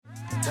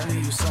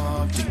telling you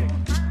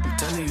something. I'm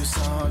telling you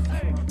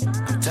something.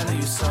 I'm telling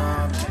you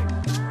something.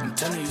 I'm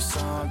telling you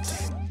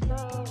something.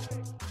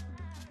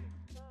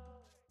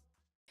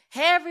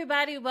 Hey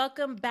everybody,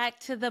 welcome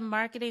back to the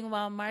Marketing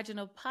While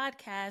Marginal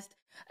podcast,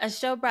 a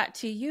show brought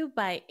to you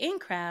by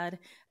InCrowd,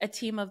 a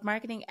team of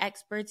marketing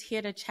experts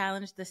here to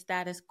challenge the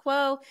status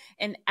quo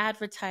in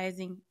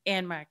advertising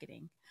and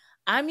marketing.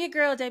 I'm your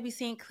girl, Debbie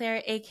St.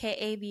 Clair,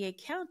 aka the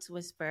Accounts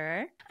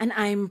Whisperer. And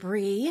I'm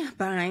Bree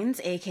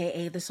Bynes,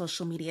 aka the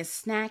Social Media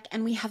Snack,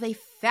 and we have a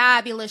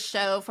fabulous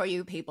show for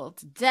you people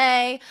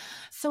today.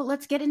 So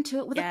let's get into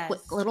it with a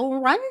quick little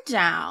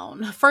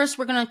rundown. First,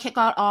 we're going to kick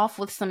it off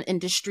with some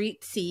industry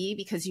tea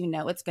because you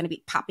know it's going to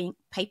be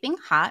piping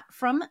hot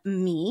from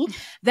me.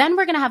 Then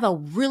we're going to have a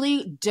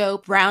really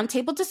dope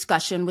roundtable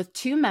discussion with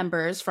two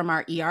members from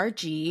our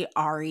ERG,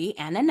 Ari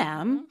and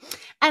NM.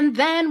 And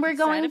then we're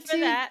going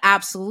to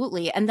absolutely.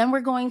 And then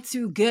we're going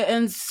to get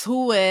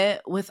into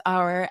it with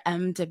our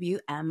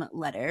MWM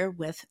letter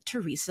with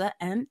Teresa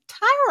and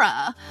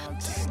Tyra.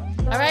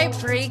 All right,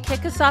 Bree,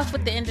 kick us off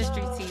with the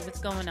industry tea. What's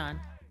going on?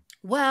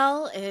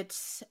 Well,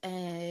 it's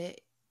I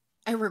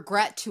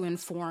regret to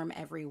inform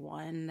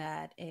everyone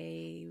that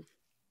a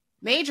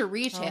major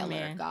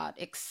retailer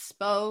got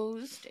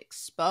exposed,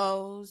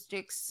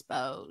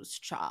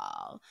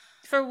 child.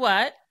 For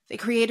what? They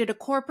created a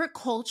corporate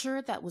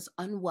culture that was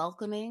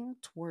unwelcoming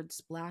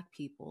towards Black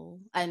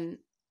people. And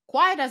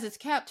quiet as it's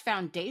kept,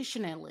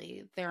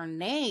 foundationally, their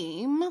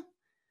name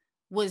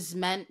was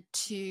meant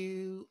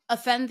to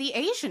offend the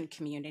Asian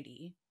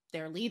community.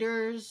 Their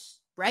leaders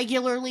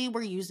regularly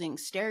were using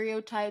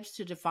stereotypes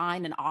to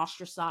define and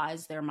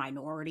ostracize their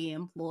minority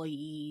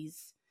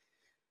employees.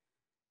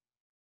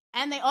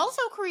 And they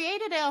also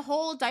created a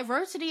whole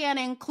diversity and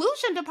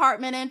inclusion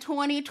department in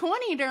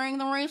 2020 during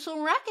the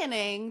racial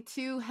reckoning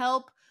to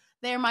help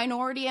their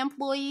minority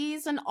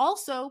employees and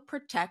also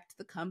protect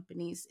the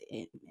company's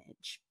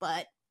image.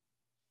 But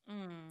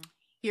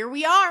here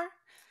we are.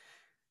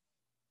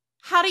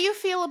 How do you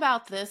feel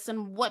about this,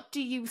 and what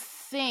do you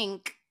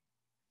think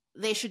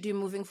they should do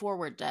moving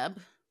forward, Deb?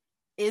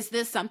 Is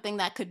this something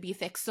that could be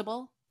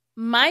fixable?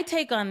 My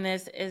take on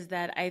this is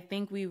that I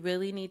think we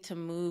really need to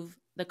move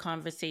the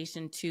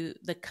conversation to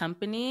the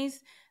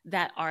companies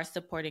that are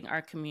supporting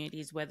our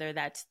communities, whether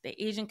that's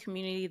the Asian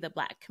community, the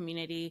Black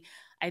community.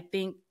 I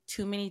think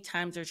too many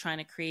times they're trying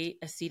to create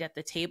a seat at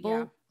the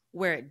table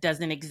where it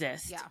doesn't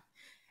exist. Yeah.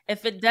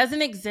 If it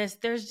doesn't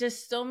exist, there's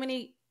just so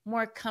many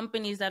more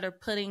companies that are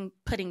putting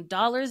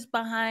dollars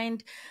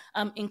behind,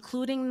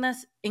 including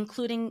us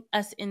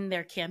in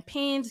their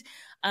campaigns,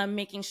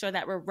 making sure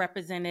that we're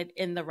represented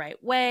in the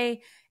right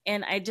way.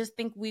 And I just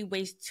think we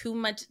waste too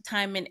much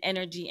time and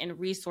energy and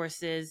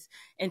resources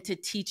into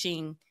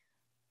teaching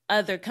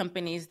other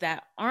companies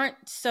that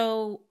aren't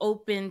so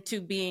open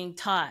to being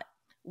taught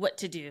what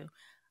to do.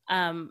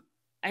 I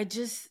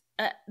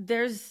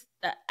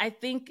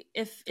think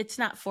if it's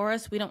not for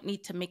us, we don't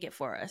need to make it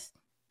for us.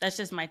 That's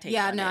just my take.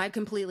 Yeah, no, I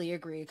completely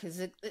agree because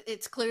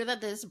it's clear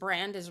that this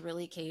brand is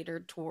really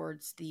catered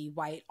towards the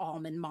white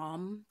almond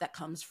mom that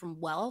comes from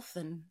wealth,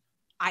 and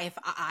I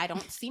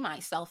don't see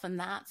myself in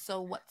that.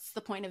 So what's the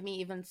point of me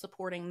even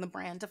supporting the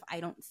brand if I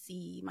don't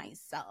see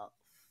myself,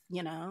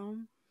 you know?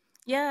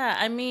 Yeah,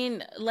 I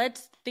mean,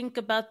 let's think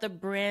about the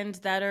brands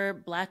that are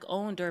Black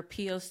owned or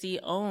POC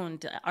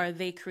owned. Are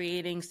they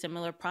creating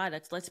similar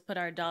products? Let's put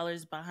our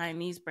dollars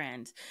behind these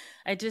brands.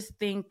 I just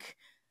think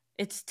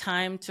it's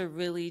time to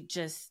really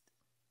just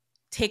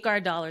take our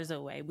dollars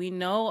away. We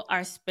know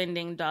our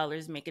spending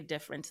dollars make a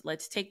difference.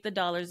 Let's take the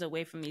dollars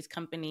away from these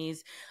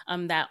companies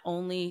that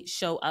only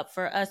show up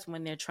for us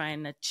when they're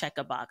trying to check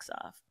a box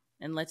off.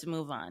 And let's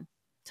move on.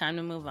 Time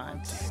to move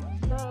on.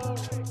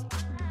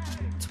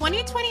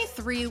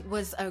 2023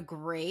 was a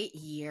great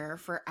year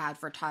for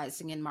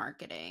advertising and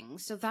marketing.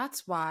 So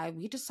that's why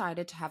we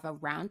decided to have a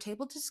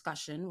roundtable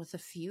discussion with a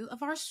few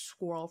of our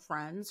squirrel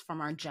friends from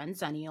our Gen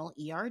Zennial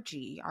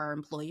ERG, our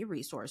employee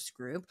resource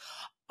group,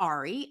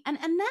 Ari and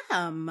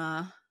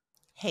NM.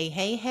 Hey.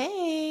 Hi.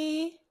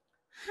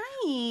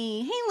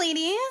 Hey,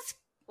 ladies.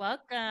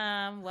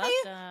 Welcome. How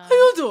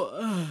you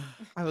doing?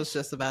 I was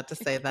just about to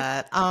say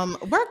that.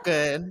 We're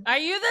good. Are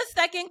you the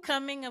second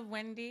coming of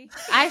Wendy?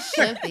 I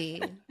should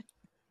be.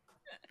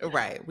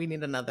 Right. We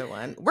need another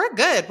one. We're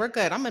good.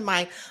 I'm in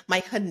my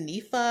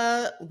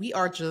Hanifa. We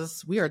are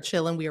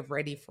chilling. We are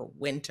ready for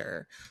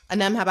winter.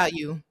 Anem, how about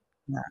you?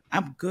 Yeah,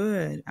 I'm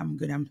good. I'm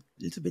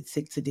a little bit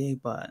sick today,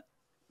 but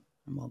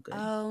I'm all good.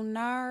 Oh,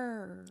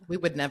 no. We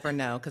would never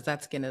know because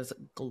that skin is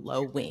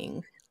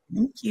glowing.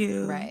 Thank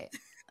you. Right.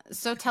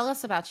 So tell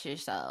us about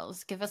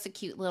yourselves. Give us a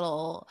cute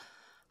little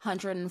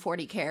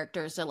 140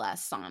 characters or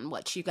less on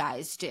what you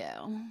guys do.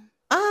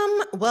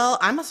 Well,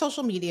 I'm a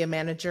social media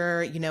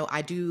manager. You know,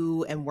 I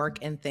do and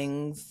work in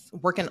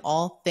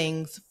all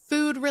things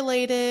food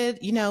related,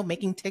 you know,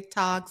 making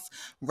TikToks,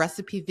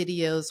 recipe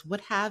videos,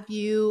 what have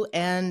you,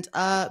 and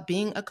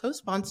being a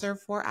co-sponsor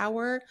for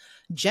our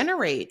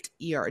Generate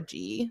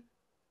ERG.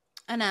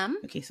 NM.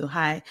 Okay, so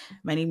hi,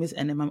 my name is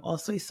NM. I'm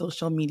also a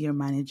social media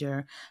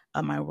manager.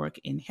 I work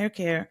in hair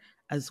care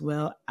as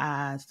well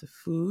as the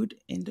food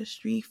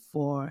industry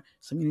for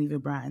some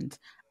Unilever brands,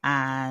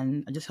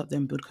 and I just help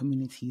them build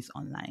communities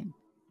online.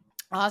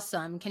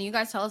 Awesome. Can you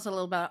guys tell us a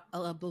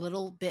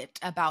little bit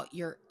about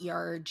your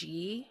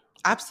ERG?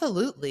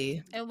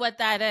 Absolutely. And what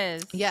that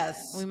is.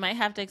 Yes. We might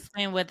have to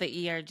explain what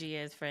the ERG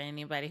is for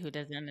anybody who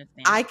doesn't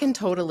understand. I can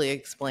totally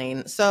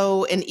explain.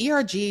 So, an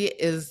ERG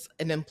is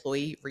an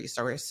employee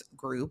resource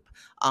group,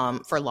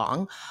 for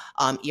long,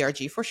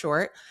 ERG for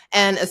short.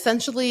 And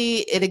essentially,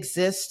 it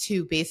exists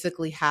to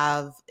basically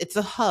have it's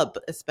a hub,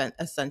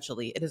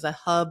 essentially. It is a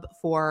hub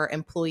for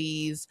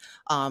employees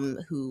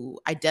who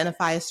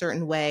identify a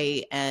certain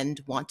way and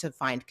want to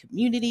find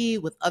community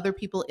with other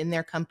people in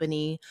their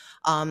company,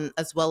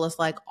 as well as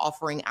like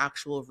offering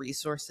actual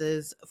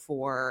resources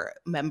for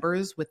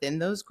members within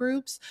those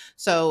groups.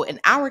 So in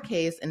our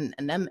case, in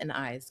Anem and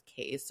I's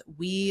case,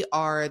 we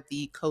are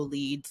the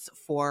co-leads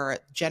for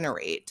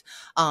Generate.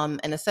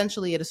 And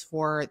essentially it is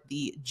for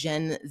the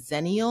Gen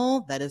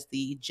Zennial, that is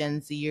the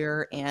Gen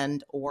Zer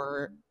and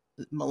or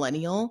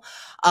millennial.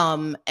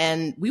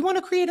 And we want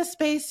to create a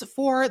space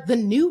for the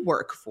new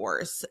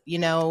workforce. You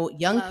know,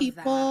 young Love that.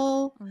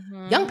 people,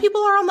 Mhm. young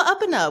people are on the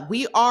up and up.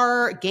 We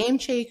are game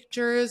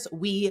changers.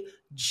 We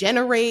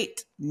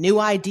generate new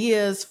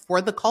ideas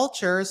for the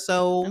culture.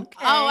 So Okay.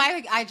 Oh,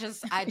 I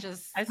just I see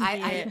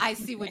it. I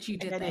see what you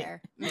did Get it.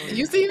 there.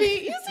 you see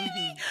me? You see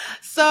me?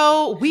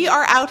 So we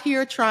are out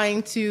here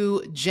trying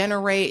to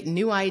generate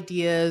new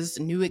ideas,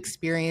 new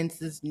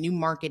experiences, new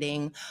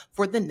marketing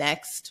for the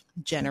next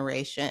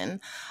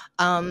generation.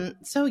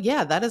 So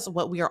yeah, that is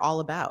what we are all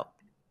about.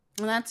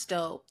 Well, that's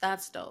dope.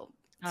 That's dope.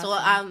 So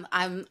Awesome.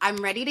 I'm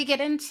ready to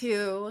get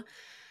into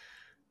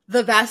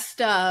the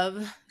best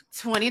of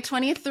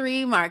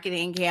 2023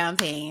 marketing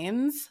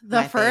campaigns. My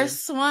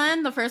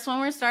fave. The first one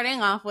we're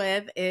starting off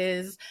with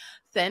is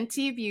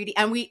Fenty Beauty.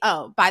 And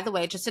by the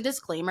way, just a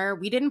disclaimer,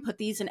 we didn't put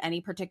these in any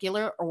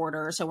particular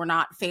order. So we're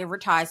not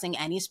favoritizing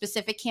any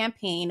specific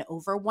campaign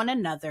over one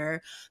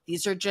another.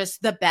 These are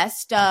just the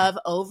best of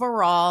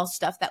overall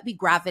stuff that we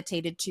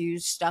gravitated to,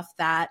 stuff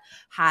that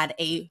had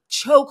a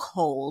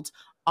chokehold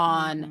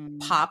on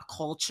pop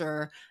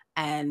culture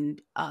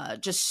and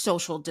just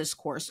social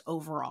discourse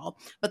overall.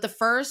 But the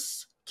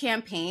first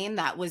campaign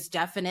that was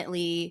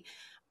definitely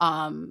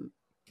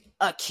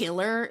a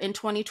killer in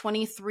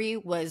 2023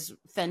 was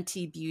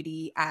Fenty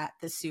Beauty at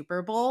the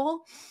Super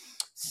Bowl.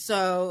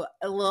 So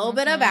a little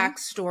bit of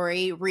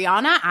backstory.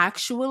 Rihanna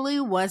actually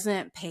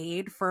wasn't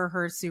paid for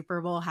her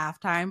Super Bowl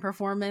halftime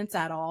performance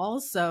at all.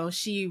 So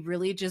she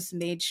really just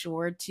made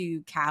sure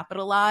to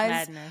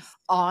capitalize Madness.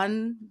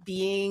 on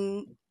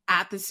being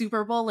at the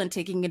Super Bowl and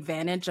taking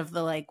advantage of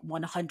the like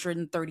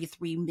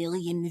 133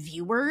 million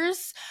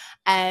viewers.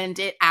 And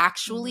it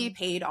actually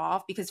paid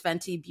off because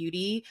Fenty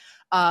Beauty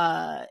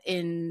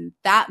in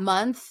that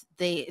month,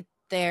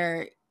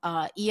 their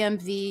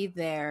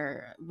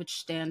EMV, which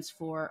stands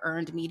for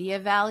earned media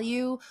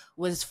value,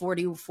 was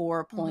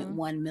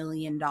 $44.1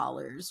 million,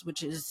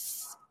 which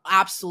is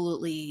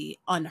absolutely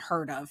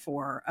unheard of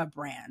for a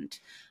brand.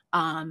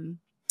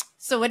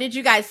 So what did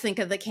you guys think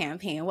of the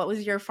campaign? What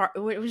was your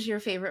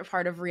favorite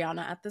part of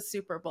Rihanna at the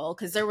Super Bowl?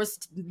 Because there was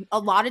a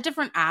lot of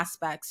different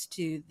aspects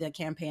to the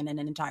campaign in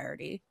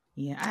entirety.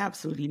 Yeah, I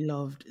absolutely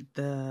loved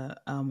the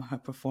her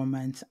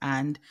performance,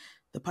 and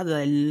the part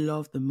that I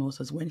loved the most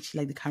was when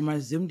she the camera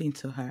zoomed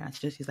into her and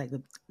she's like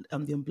the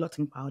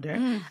unblotting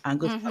powder and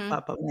goes pop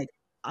pop pop. Like,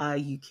 are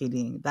you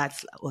kidding?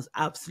 That was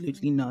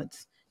absolutely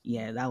nuts.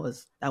 Yeah, that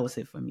was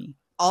it for me.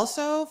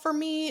 Also, for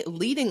me,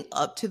 leading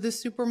up to the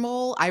Super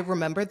Bowl, I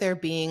remember there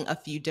being a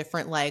few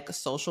different like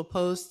social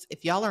posts.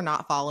 If y'all are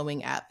not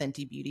following at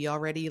Fenty Beauty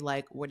already,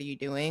 like, what are you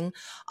doing?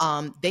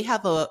 They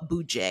have a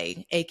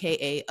budget,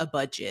 aka a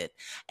budget,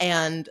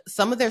 and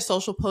some of their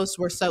social posts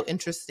were so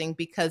interesting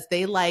because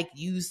they like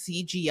use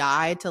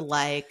CGI to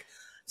like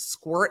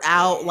squirt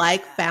out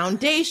like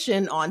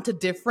foundation onto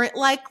different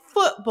like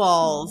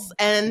footballs,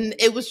 and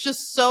it was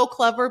just so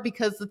clever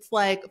because it's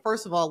like,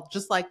 first of all,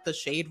 just like the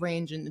shade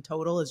range in the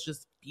total is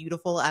just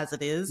beautiful as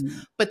it is,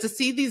 but to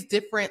see these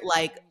different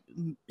like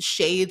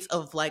shades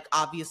of like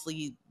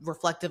obviously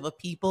reflective of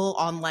people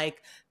on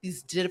like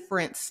these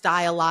different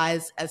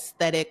stylized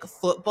aesthetic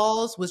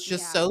footballs was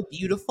just so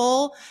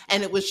beautiful.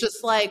 And it was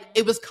just like,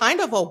 it was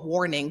kind of a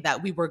warning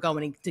that we were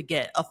going to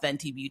get a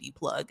Fenty Beauty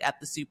plug at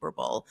the Super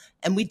Bowl,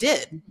 and we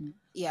did.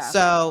 Yeah.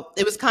 So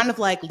it was kind of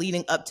like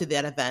leading up to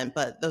that event,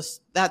 but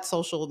that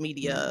social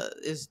media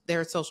is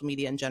their social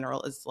media in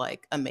general is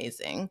like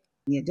amazing.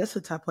 Yeah, just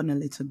to tap on a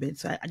little bit.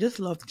 So I just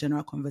love the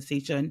general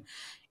conversation,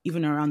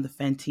 even around the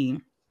Fenty,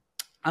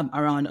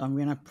 around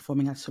Rihanna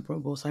performing at Super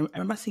Bowl. So I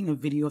remember seeing a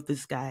video of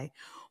this guy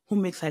who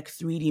makes like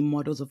 3D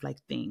models of like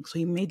things. So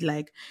he made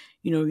like,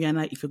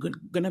 Rihanna, if you're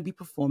gonna be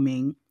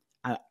performing,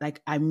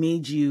 I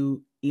made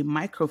you a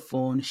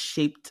microphone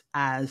shaped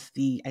as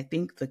I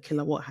think the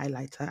kilowatt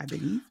highlighter, I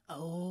believe.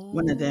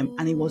 One of them,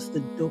 and it was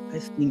the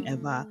dopest thing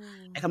ever.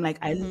 Like, I'm like,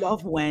 I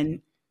love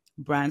when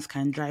brands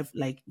can drive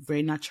like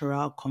very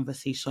natural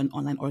conversation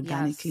online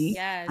organically,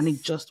 and it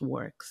Yes. just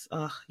works.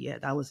 Oh yeah,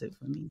 that was it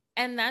for me.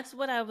 And that's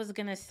what I was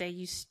gonna say.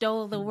 You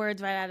stole the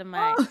words right out of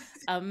my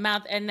Oh,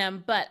 mouth.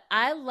 And but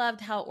I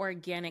loved how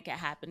organic it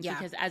happened Yeah.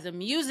 because as a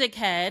music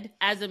head,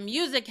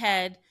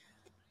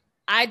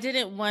 I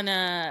didn't want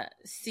to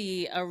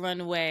see a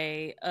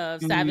runway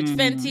of Savage mm,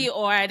 Fenty,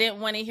 or I didn't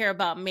want to hear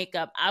about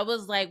makeup. I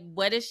was like,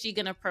 what is she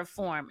going to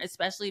perform?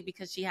 Especially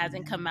because she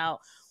hasn't come out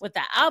with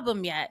the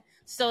album yet.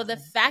 So the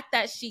fact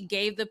that she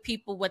gave the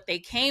people what they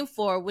came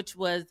for, which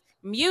was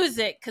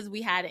music, because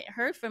we hadn't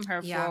heard from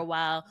her for a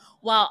while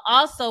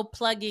also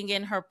plugging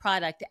in her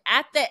product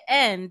at the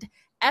end,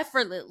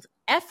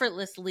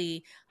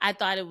 effortlessly. I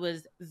thought it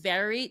was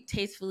very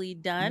tastefully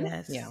done.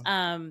 yes.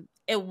 Yeah.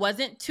 It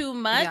wasn't too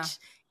much,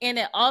 and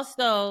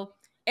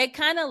it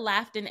kind of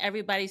laughed in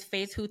everybody's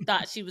face who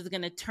thought she was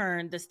going to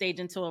turn the stage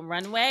into a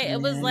runway.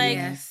 It was like,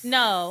 Yes.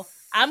 no,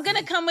 I'm going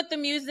to come with the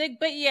music,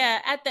 but yeah,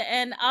 at the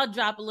end, I'll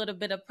drop a little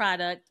bit of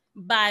product.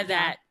 Buy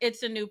that.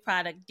 It's a new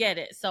product. Get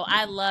it. So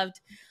I loved,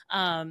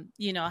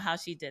 how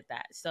she did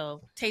that.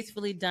 So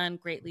tastefully done,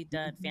 greatly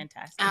done,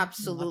 fantastic.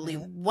 Absolutely.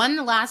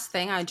 One last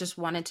thing I just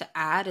wanted to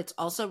add. It's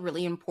also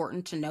really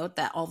important to note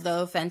that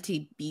although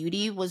Fenty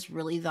Beauty was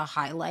really the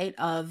highlight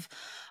of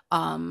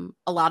a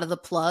lot of the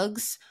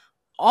plugs,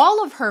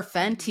 all of her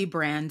Fenty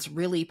brands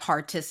really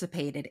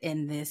participated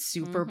in this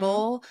Super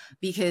Bowl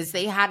because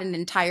they had an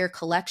entire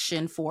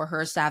collection for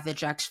her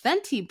Savage X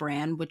Fenty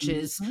brand, which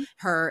is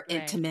her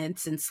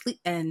intimates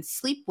and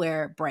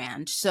sleepwear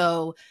brand.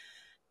 So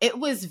it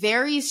was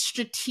very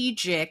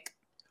strategic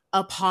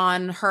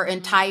upon her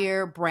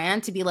entire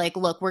brand to be like,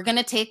 look, we're going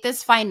to take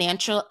this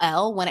financial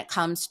L when it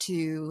comes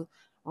to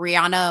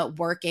Rihanna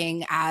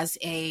working as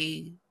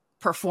a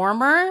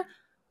performer,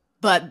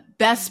 but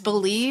best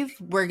believe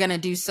we're going to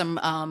do some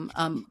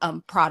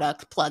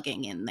product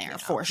plugging in there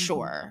for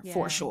sure.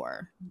 For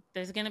sure.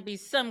 There's going to be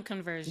some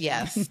conversion.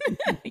 Yes.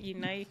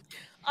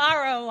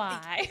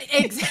 ROI.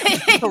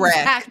 Exactly.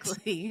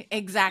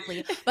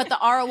 But the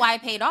ROI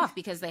paid off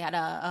because they had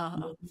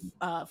a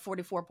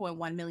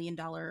 $44.1 million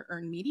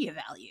earned media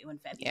value in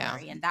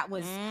February. And that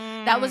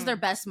was their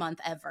best month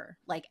ever.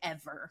 Like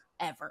ever.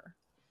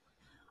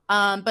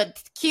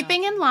 But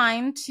keeping in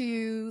line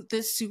to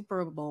the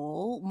Super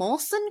Bowl,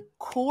 Molson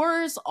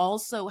Coors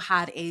also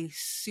had a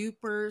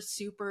super,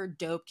 super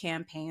dope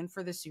campaign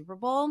for the Super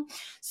Bowl.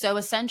 So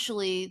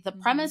essentially, the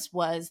premise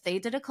was they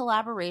did a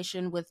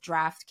collaboration with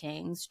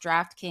DraftKings.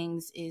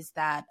 DraftKings is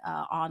that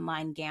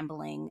online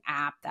gambling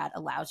app that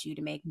allows you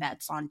to make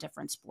bets on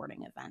different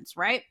sporting events,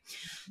 right?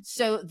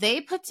 So they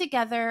put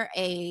together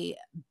a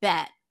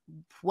bet.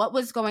 What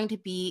was going to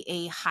be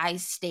a high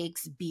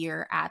stakes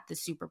beer at the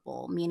Super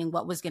Bowl, meaning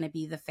what was going to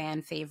be the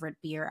fan favorite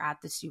beer at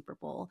the Super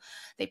Bowl.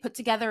 They put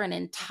together an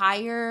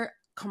entire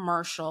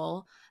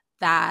commercial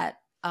that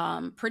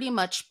pretty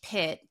much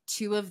pit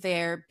two of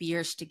their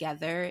beers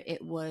together.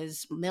 It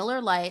was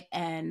Miller Lite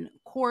and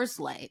Coors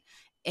Light.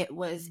 It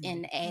was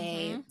in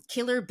a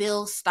Killer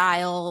Bill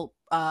style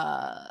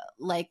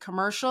like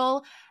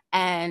commercial.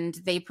 And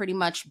they pretty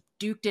much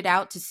duked it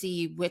out to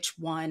see which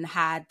one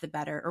had the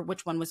better, or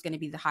which one was going to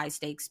be the high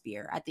stakes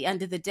beer. At the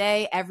end of the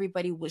day,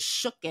 everybody was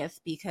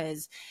shooketh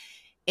because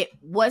it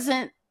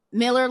wasn't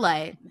Miller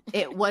Lite,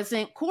 it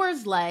wasn't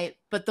Coors Light,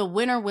 but the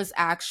winner was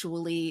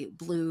actually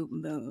Blue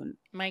Moon.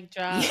 Mic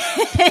drop.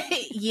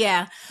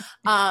 Yeah.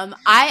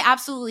 I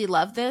absolutely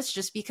love this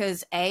just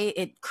because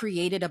it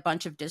created a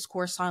bunch of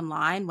discourse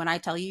online. When I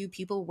tell you,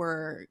 people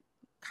were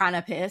kind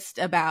of pissed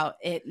about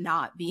it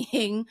not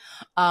being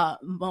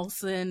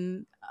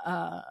Molson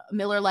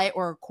Miller Lite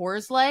or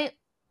Coors Light.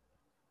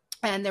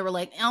 And they were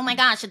like, oh my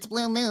gosh, it's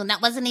Blue Moon.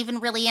 That wasn't even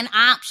really an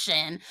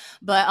option.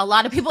 But a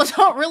lot of people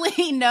don't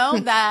really know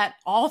that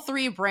all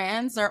three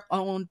brands are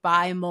owned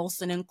by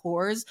Molson and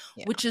Coors,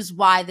 which is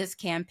why this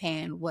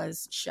campaign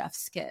was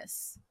chef's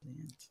kiss.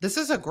 This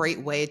is a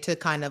great way to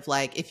kind of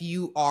like, if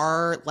you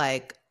are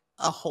like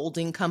a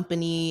holding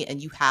company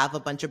and you have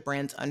a bunch of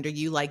brands under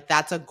you, like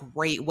that's a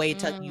great way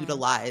to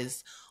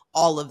utilize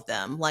all of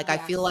them. Like, I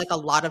feel like a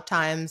lot of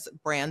times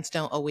brands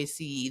don't always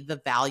see the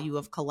value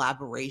of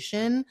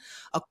collaboration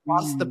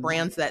across the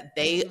brands that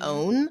they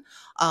own.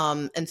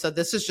 And so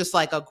this is just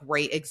like a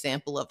great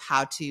example of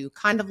how to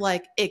kind of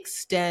like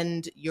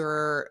extend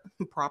your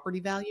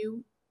property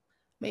value,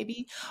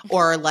 maybe,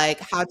 or like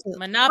how to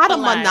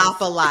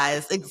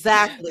monopolize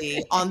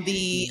exactly on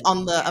the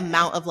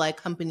amount of like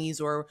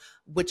companies or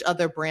which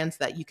other brands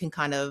that you can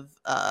kind of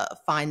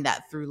find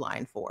that through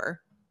line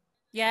for.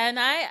 Yeah, and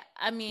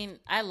I mean,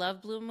 I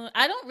love Blue Moon.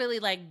 I don't really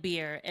like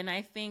beer, and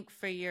I think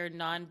for your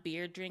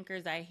non-beer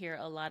drinkers, I hear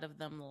a lot of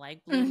them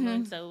like Blue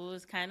Moon. So it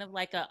was kind of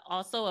like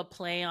also a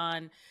play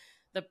on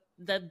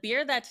the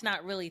beer that's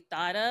not really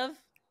thought of,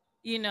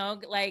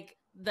 like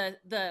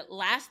the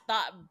last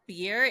thought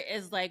beer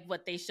is like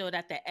what they showed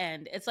at the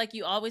end. It's like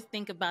you always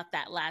think about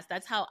that last.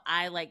 That's how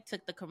I like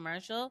took the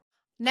commercial.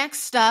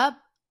 Next up,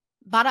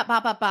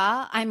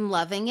 Ba-da-ba-ba-ba. I'm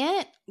loving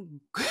it.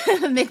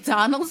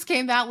 McDonald's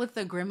came out with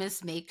the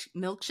Grimace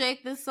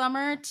milkshake this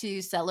summer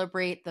to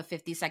celebrate the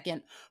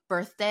 52nd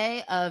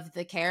birthday of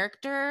the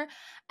character.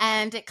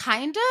 And it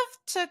kind of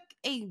took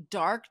a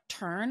dark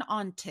turn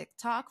on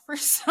TikTok for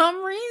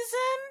some reason.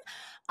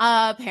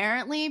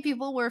 Apparently,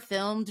 people were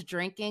filmed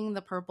drinking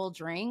the purple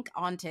drink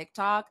on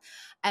TikTok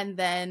and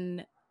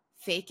then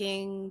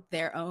faking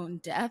their own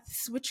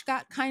deaths, which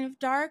got kind of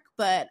dark.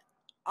 But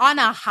on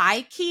a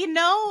high key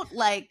note,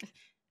 like,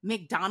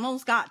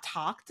 McDonald's got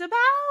talked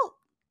about.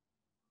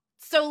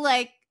 So,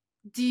 like,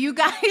 do you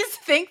guys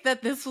think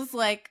that this was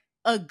like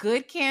a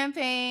good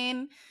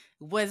campaign?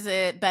 Was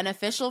it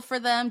beneficial for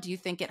them? Do you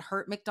think it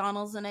hurt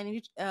McDonald's in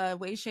any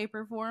way, shape,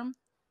 or form?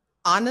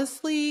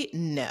 Honestly,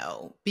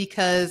 no,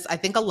 because I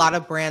think a lot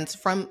of brands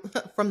from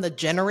the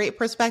generate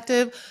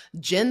perspective,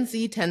 Gen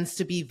Z tends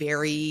to be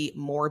very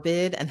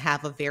morbid and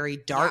have a very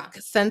dark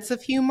sense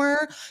of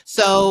humor.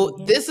 So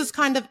this is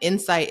kind of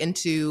insight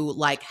into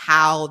like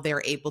how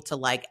they're able to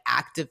like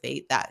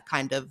activate that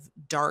kind of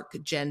dark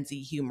Gen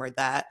Z humor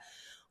that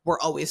we're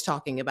always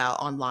talking about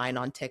online,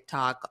 on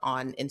TikTok,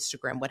 on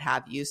Instagram, what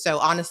have you. So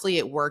honestly,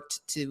 it worked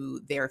to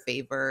their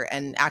favor,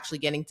 and actually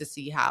getting to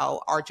see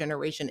how our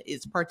generation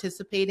is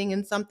participating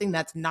in something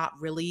that's not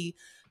really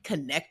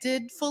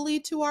connected fully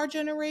to our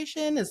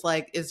generation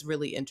is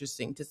really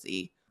interesting to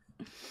see.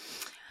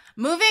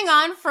 Moving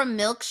on from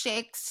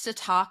milkshakes to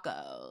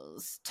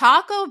tacos.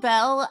 Taco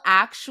Bell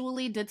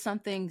actually did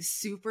something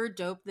super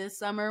dope this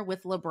summer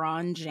with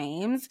LeBron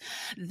James.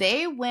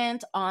 They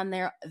went on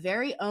their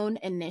very own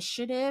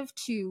initiative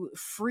to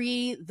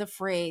free the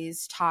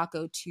phrase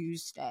Taco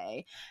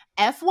Tuesday.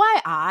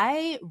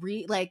 FYI,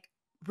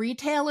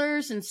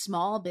 retailers and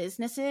small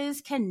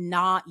businesses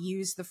cannot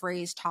use the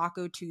phrase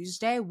Taco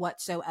Tuesday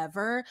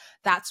whatsoever.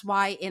 That's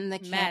why in the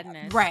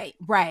madness. Right.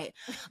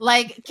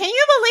 Like, can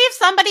you believe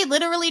somebody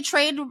literally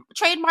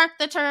trademarked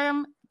the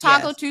term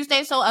Taco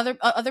Tuesday so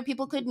other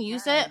people couldn't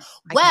use it?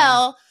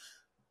 Well,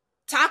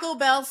 Taco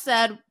Bell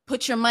said,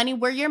 "Put your money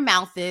where your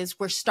mouth is.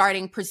 We're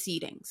starting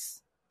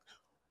proceedings.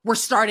 We're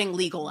starting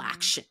legal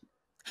action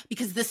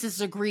because this is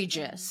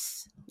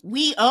egregious.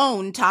 We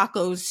own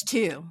tacos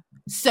too.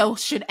 So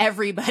should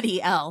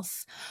everybody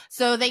else."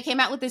 So they came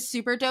out with this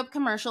super dope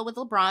commercial with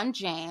LeBron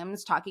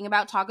James talking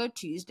about Taco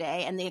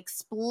Tuesday, and they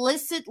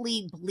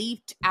explicitly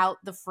bleeped out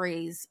the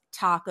phrase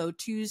Taco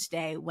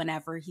Tuesday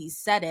whenever he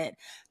said it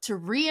to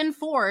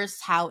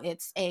reinforce how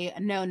it's a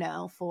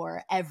no-no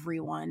for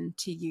everyone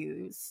to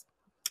use.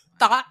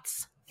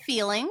 Thoughts,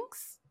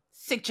 feelings,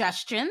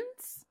 suggestions?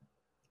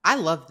 I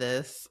love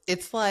this.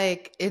 It's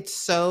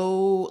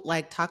so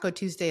like Taco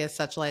Tuesday is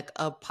such like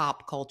a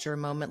pop culture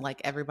moment.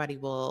 Like everybody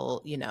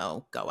will,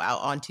 go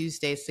out on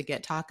Tuesdays to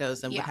get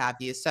tacos and what have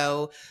you.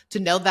 So to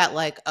know that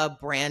like a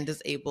brand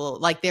is able,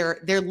 like they're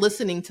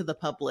listening to the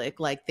public,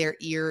 like their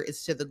ear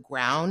is to the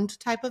ground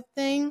type of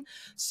thing.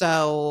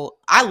 So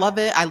I love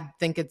it. I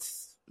think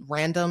it's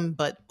random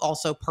but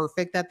also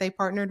perfect that they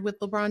partnered with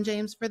LeBron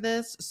James for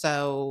this.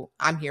 So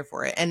I'm here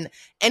for it. And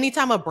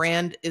anytime a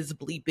brand is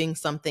bleeping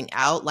something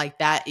out, like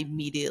that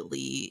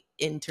immediately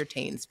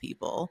entertains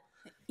people.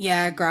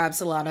 Yeah, it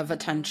grabs a lot of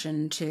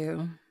attention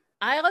too.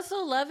 I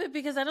also love it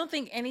because I don't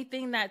think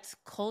anything that's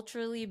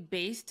culturally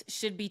based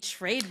should be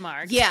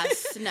trademarked.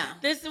 Yes, no.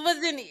 This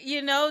wasn't,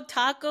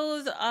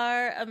 tacos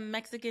are a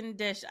Mexican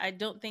dish. I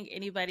don't think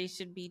anybody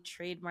should be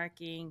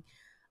trademarking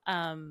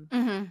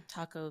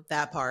Taco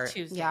that part.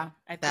 Tuesday. Yeah,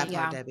 I think that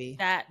part, Debbie.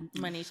 That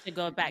money should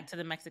go back to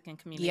the Mexican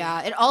community.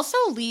 Yeah, it also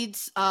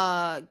leads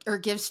or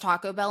gives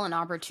Taco Bell an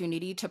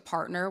opportunity to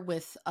partner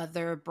with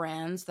other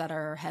brands that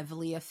are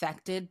heavily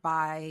affected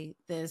by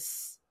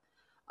this.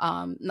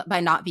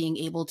 By not being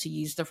able to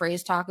use the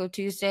phrase Taco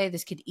Tuesday.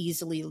 This could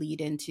easily lead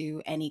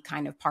into any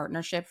kind of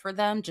partnership for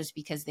them just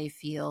because they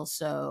feel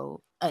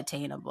so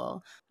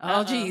attainable.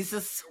 Oh,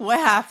 Jesus. What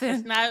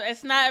happened?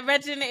 It's not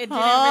originate. It didn't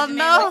originate in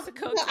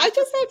Mexico. I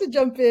just have to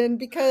jump in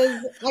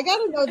because I got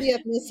to know the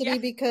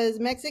ethnicity because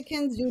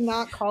Mexicans do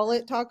not call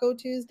it Taco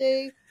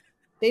Tuesday.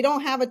 They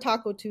don't have a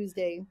Taco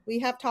Tuesday. We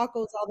have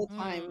tacos all the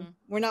time.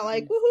 We're not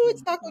like, woohoo,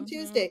 it's Taco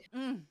Tuesday.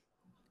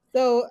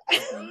 So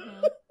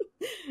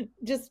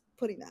just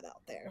putting that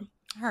out there.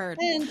 Heard.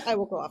 And I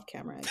will go off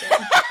camera again.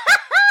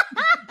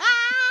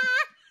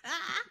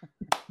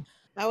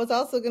 I was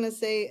also going to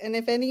say, and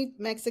if any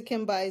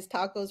Mexican buys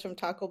tacos from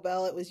Taco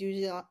Bell, it was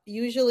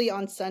usually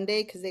on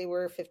Sunday because they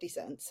were 50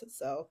 cents.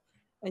 So,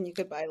 and you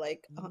could buy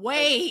like...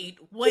 Wait.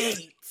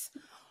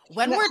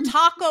 When were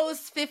tacos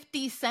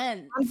 50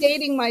 cents? I'm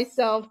dating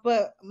myself,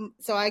 but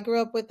so I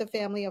grew up with a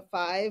family of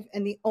 5,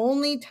 and the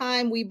only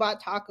time we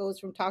bought tacos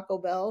from Taco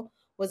Bell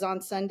was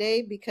on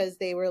Sunday because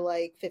they were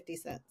like 50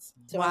 cents.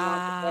 So my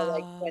mom could buy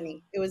like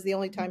 20. It was the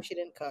only time she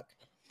didn't cook.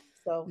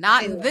 So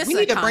not in this. We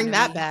need to bring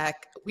that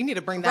back. We need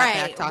to bring that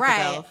back, Taco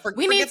Bell.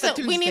 We need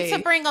to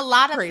bring a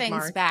lot of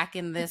things back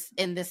in this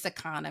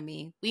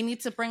economy. We need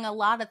to bring a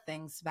lot of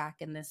things back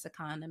in this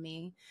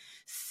economy.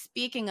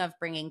 Speaking of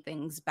bringing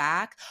things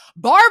back,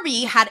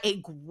 Barbie had a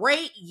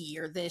great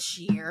year this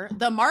year.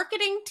 The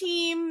marketing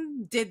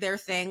team did their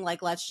thing.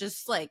 Like, let's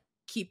just like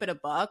keep it a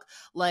buck,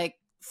 like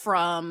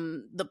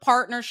from the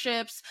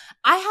partnerships,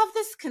 I have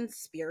this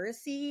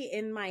conspiracy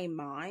in my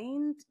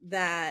mind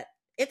that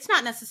it's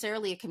not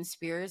necessarily a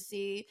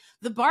conspiracy.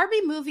 The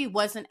Barbie movie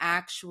wasn't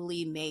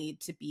actually made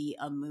to be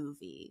a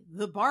movie.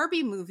 The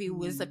Barbie movie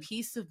was a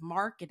piece of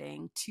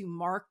marketing to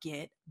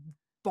market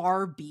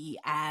Barbie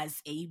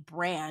as a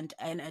brand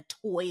and a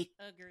toy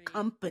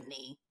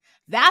company.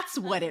 That's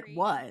what it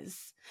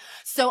was.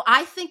 So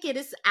I think it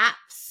is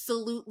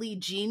absolutely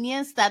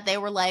genius that they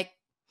were like,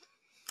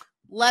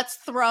 let's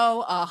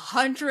throw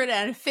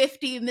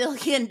 $150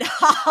 million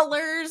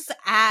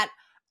at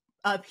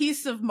a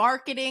piece of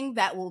marketing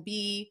that will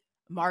be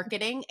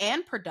marketing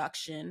and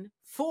production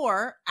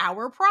for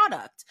our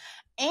product.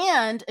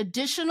 And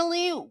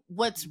additionally,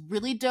 what's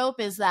really dope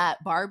is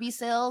that Barbie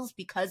sales,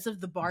 because of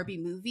the Barbie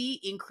movie,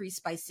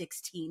 increased by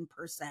 16%.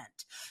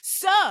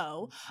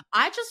 So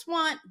I just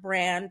want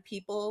brand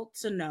people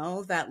to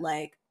know that,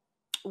 like,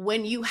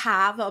 when you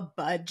have a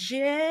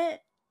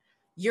budget,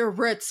 your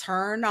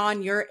return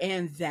on your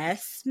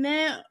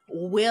investment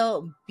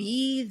will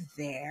be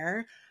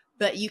there,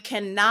 but you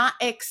cannot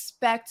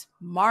expect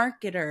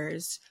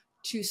marketers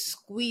to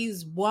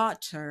squeeze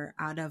water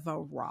out of a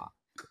rock.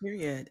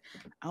 Period.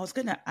 I was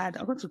gonna add.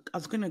 I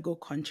was gonna go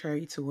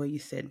contrary to what you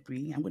said,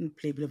 Brie. I'm gonna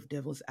play a bit of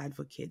devil's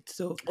advocate.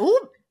 So,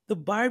 the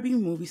Barbie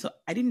movie. So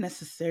I didn't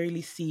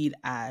necessarily see it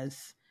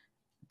as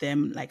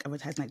them like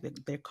advertising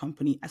like their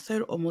company. I saw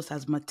it almost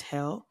as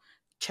Mattel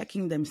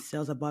checking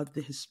themselves about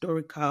the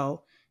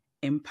historical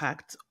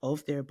impact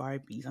of their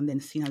Barbies and then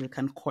seeing how they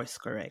can course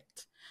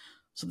correct.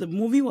 So the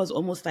movie was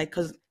almost like,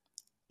 because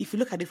if you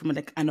look at it from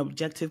like an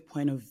objective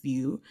point of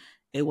view,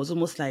 it was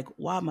almost like,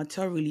 wow,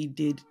 Mattel really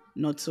did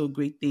not so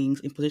great things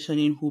in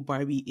positioning who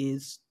Barbie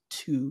is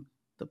to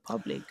the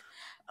public.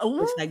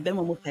 It's like them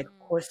almost like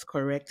course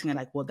correcting and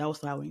like, well, that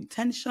was our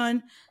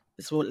intention.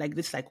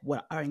 This like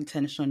what our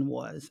intention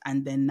was,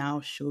 and then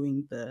now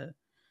showing the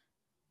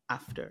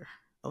after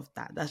of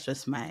that. That's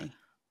just my.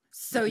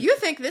 So you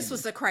think this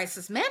was a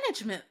crisis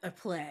management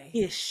play?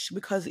 Ish,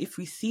 because if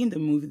we see in the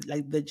movie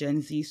like the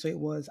Gen Z, so it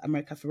was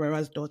America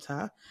Ferrera's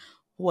daughter,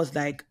 who was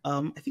like,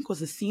 I think it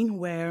was a scene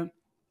where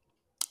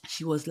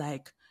she was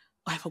like,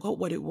 oh, I forgot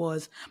what it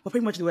was, but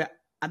pretty much they were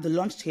at the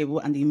lunch table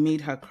and they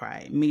made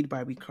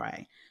Barbie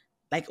cry.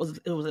 Like it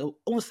was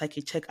almost like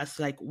a check as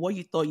like what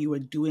you thought you were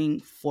doing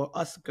for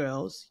us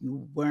girls,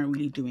 you weren't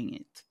really doing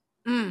it.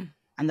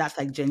 And that's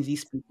like Gen Z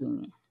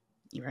speaking.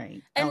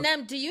 Right. And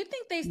then do you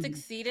think they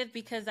succeeded?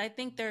 Because I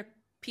think there are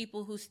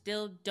people who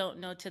still don't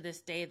know to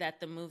this day that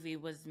the movie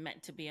was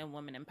meant to be a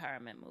woman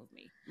empowerment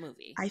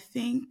movie. I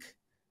think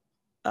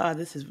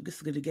this is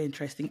going to get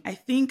interesting. I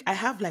think I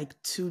have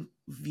like two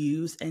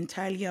views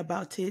entirely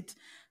about it.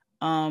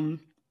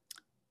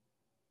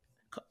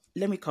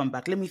 Let me come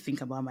back. Let me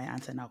think about my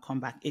answer and I'll come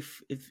back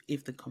if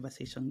the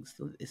conversation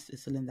is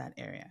still in that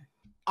area.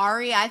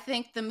 Ari, I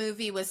think the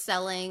movie was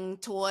selling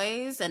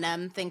toys and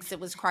Em thinks it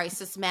was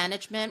crisis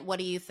management. What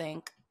do you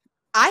think?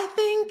 I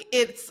think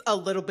it's a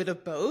little bit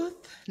of both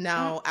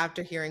now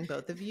after hearing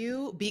both of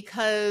you,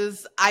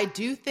 because I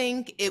do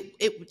think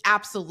it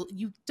absolutely,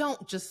 you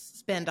don't just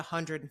spend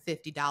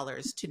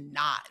 $150 to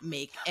not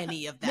make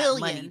any of that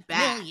money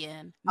back.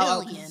 Million.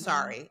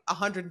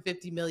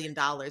 $150 million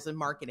in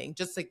marketing,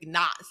 just to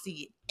not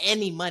see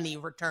any money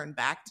returned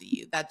back to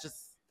you. That just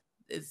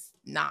is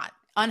not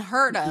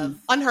unheard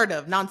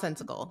of,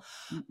 nonsensical.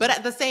 But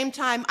at the same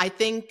time, I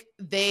think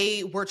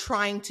they were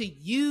trying to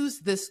use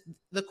this,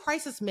 the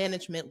crisis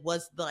management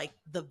was like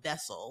the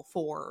vessel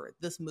for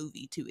this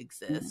movie to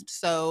exist.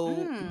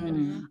 So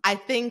I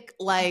think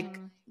like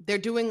they're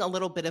doing a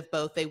little bit of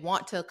both. They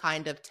want to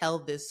kind of tell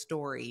this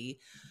story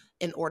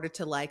in order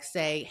to like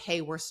say,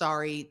 hey, we're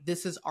sorry,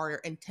 this is our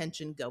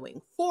intention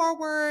going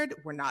forward,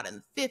 we're not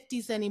in the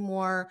 50s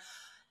anymore,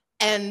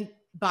 and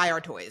buy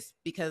our toys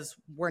because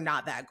we're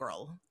not that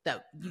girl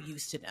that you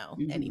used to know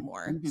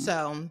anymore.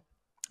 So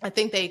I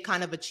think they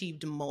kind of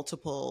achieved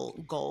multiple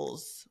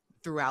goals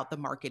throughout the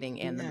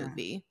marketing and the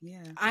movie.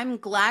 I'm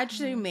glad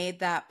you made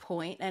that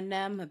point,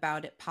 Anem,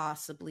 about it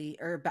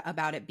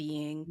about it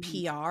being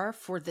PR,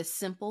 for the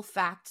simple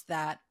fact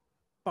that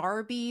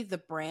Barbie, the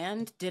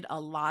brand, did a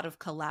lot of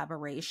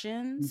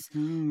collaborations.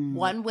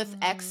 One with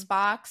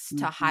Xbox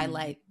to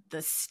highlight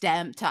the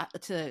STEM,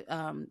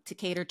 to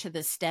cater to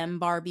the STEM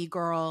Barbie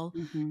girl.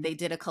 They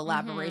did a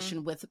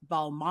collaboration with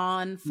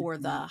Balmain for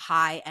the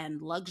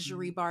high-end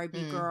luxury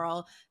Barbie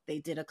girl. They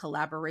did a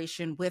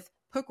collaboration with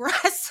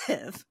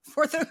Progressive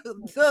for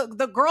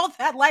the girl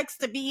that likes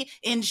to be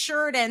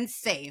insured and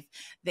safe.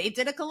 They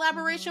did a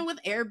collaboration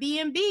with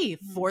Airbnb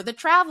for the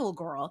travel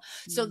girl.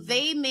 So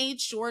they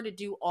made sure to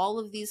do all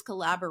of these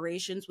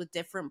collaborations with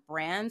different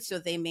brands.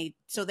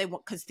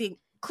 Because they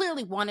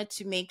clearly wanted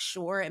to make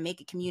sure and make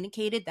it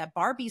communicated that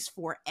Barbie's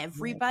for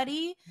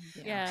everybody,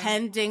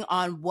 depending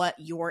on what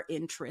your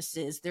interest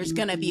is. There's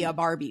going to be a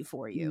Barbie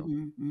for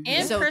you.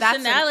 And so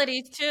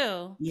personalities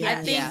too. I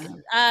think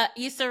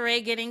Issa Rae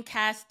getting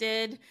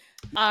casted,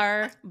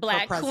 our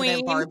Black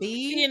queen, Barbie,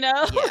 you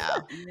know?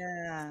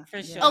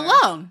 For sure.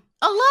 Alone.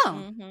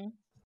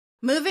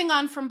 Moving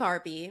on from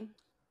Barbie,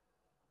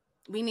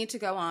 we need to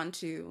go on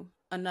to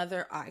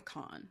another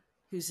icon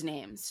whose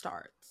name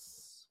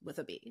starts with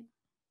a B.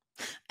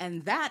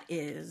 And that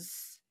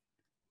is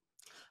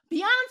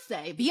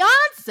Beyonce.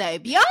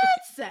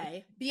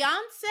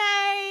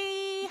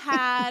 Beyonce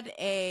had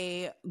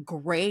a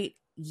great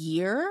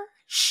year.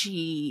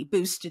 She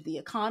boosted the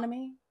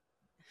economy.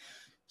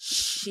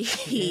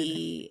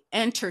 She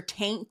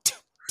entertained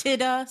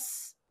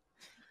us.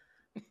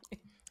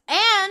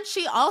 And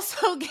she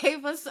also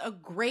gave us a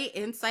great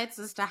insights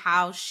as to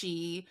how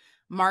she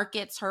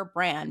markets her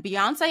brand.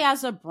 Beyonce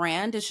as a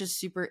brand is just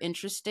super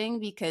interesting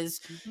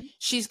because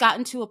she's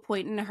gotten to a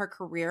point in her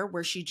career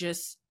where she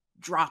just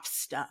drops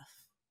stuff.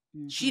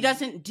 She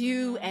doesn't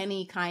do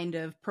any kind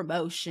of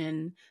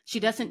promotion. She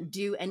doesn't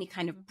do any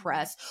kind of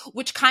press,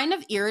 which kind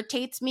of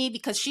irritates me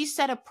because she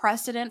set a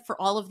precedent for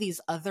all of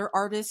these other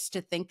artists to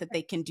think that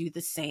they can do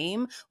the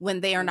same when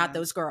they are not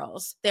those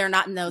girls. They're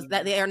not in those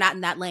that they are not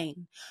in that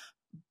lane.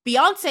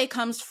 Beyonce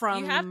comes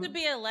from. You have to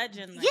be a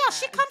legend. Like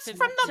she comes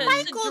from the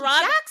Michael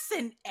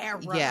Jackson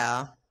era.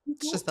 Yeah.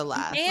 It's just the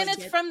last. And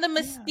it's from the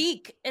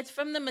mystique. Yeah. It's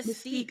from the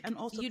mystique. And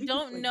also you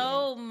don't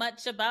know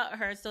much about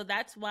her. So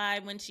that's why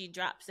when she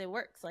drops, it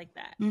works like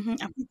that. And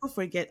people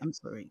forget,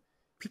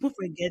 people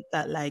forget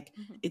that like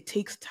it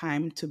takes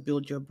time to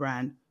build your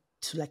brand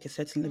to like a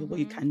certain level where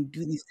you can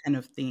do these kind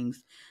of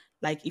things.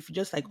 Like if you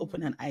just like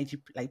open an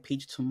IG like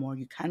page tomorrow,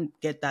 you can't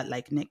get that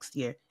like next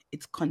year.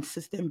 It's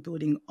consistent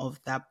building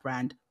of that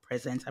brand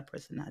presence and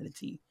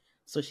personality.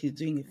 So she's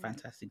doing a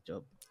fantastic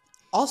job.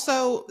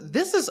 Also,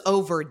 this is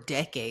over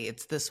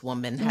decades. This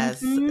woman has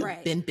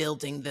been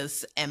building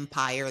this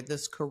empire,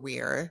 this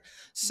career.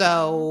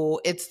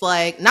 So it's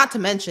like, not to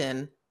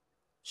mention,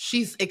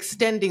 she's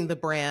extending the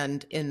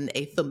brand in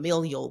a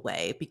familial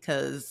way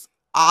because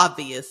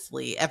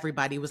obviously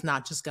everybody was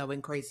not just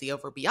going crazy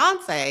over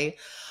Beyonce,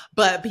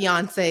 but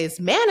Beyonce's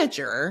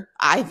manager,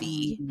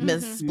 Ivy,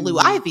 Miss Blue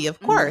Ivy, of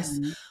course,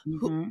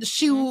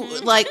 she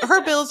like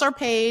her bills are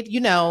paid, you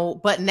know,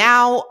 but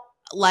now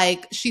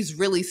like she's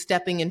really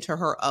stepping into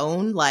her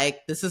own.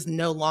 Like this is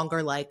no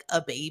longer like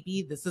a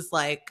baby. This is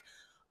like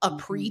a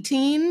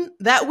preteen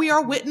that we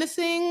are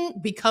witnessing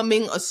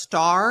becoming a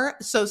star.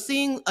 So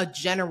seeing a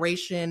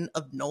generation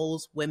of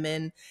Knowles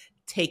women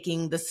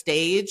taking the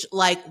stage,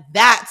 like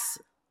that's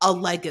a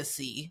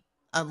legacy.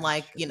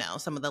 Unlike, you know,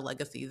 some of the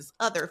legacies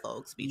other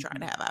folks be trying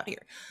to have out here.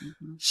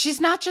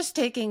 She's not just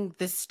taking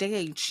the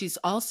stage, she's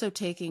also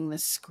taking the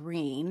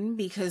screen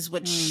because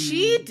what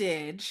she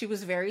did, she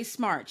was very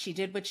smart. She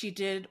did what she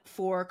did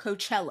for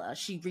Coachella.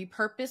 She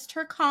repurposed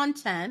her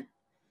content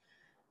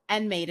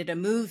and made it a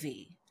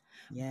movie.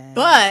 Yeah.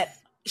 But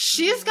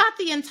she's got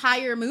the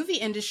entire movie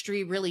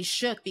industry really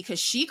shook because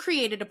she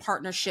created a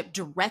partnership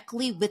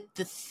directly with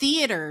the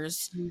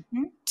theaters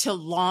to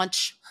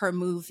launch her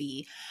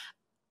movie.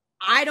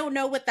 I don't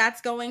know what that's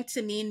going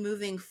to mean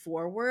moving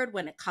forward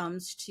when it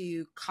comes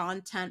to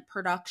content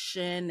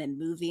production and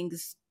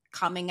movies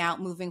coming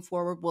out moving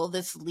forward. Will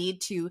this lead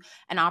to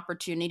an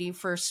opportunity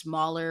for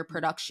smaller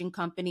production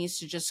companies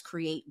to just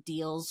create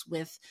deals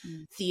with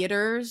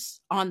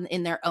theaters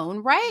in their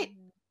own right?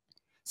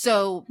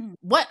 So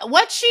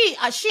what she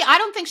I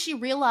don't think she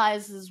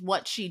realizes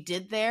what she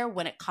did there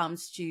when it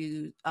comes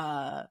to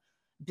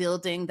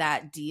building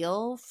that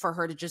deal for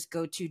her to just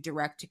go to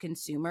direct to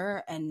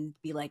consumer and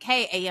be like,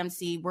 hey,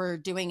 AMC, we're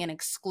doing an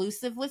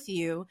exclusive with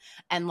you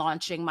and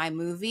launching my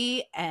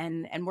movie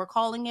and we're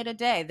calling it a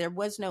day. There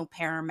was no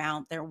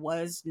Paramount. There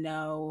was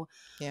no,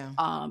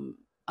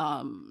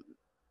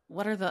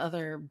 what are the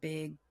other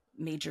big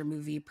major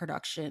movie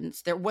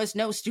productions? There was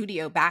no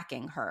studio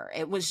backing her.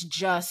 It was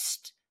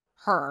just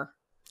her.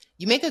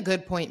 You make a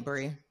good point,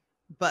 Brie.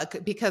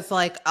 But because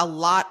like a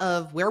lot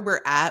of where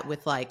we're at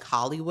with like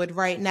Hollywood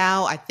right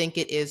now, I think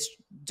it is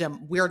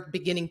we're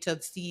beginning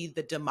to see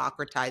the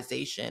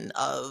democratization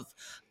of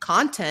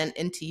content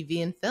in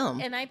TV and film.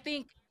 And I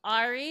think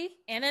Ari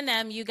and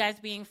Anem, you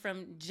guys being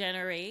from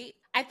Generate,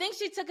 I think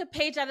she took a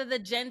page out of the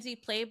Gen Z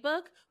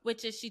playbook,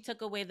 which is she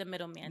took away the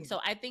middleman.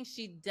 So I think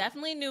she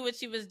definitely knew what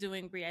she was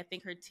doing, Brie. I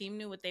think her team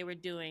knew what they were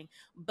doing,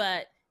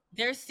 but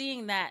they're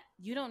seeing that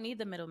you don't need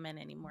the middlemen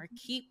anymore.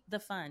 Keep the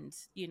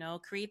funds, you know,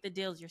 create the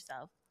deals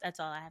yourself. That's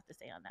all I have to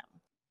say on that one.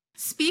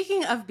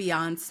 Speaking of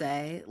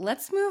Beyonce,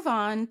 let's move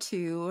on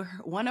to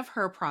one of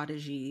her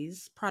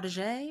prodigies,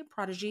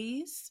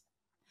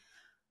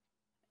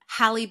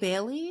 Halle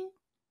Bailey.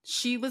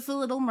 She was the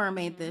Little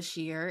Mermaid this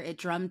year. It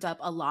drummed up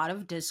a lot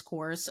of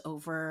discourse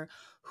over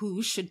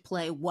who should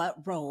play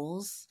what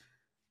roles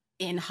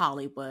in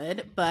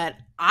Hollywood, but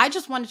I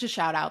just wanted to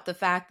shout out the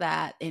fact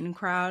that In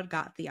Crowd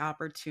got the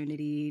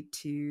opportunity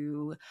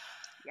to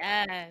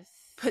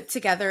put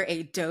together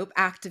a dope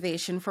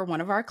activation for one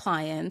of our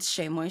clients,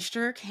 Shea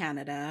Moisture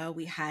Canada.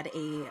 We had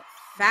a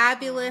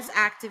fabulous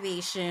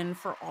activation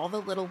for all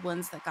the little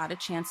ones that got a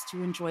chance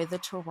to enjoy the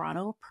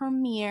Toronto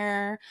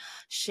premiere.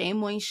 Shea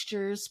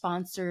Moisture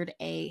sponsored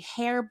a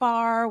hair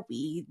bar.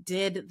 We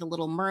did the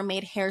Little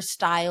Mermaid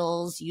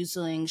hairstyles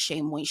using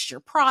Shea Moisture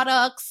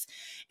products.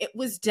 It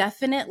was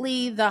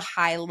definitely the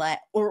highlight,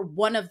 or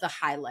one of the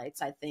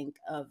highlights, I think,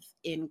 of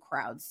In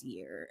Crowd's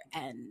year.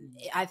 And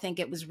I think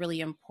it was really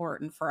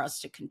important for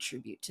us to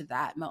contribute to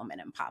that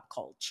moment in pop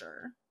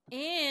culture.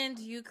 And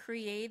you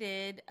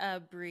created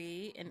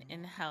Brie an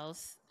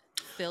in-house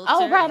filter.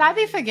 Oh, right. I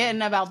be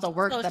forgetting about the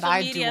work Social that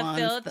I do media on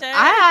filter.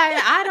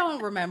 I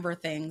don't remember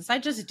things. I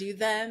just do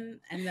them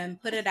and then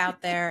put it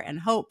out there and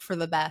hope for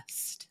the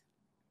best.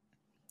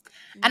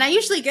 And I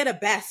usually get a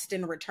best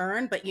in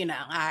return, but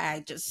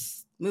I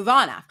just move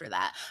on after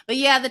that. But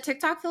yeah, the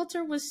TikTok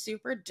filter was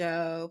super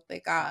dope. They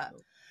got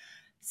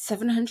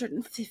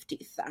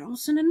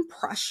 750,000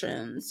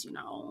 impressions,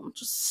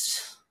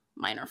 just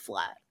minor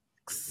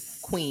flex.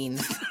 Queen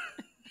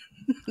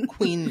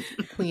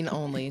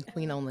only.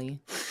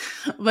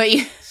 But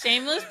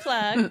shameless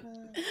plug.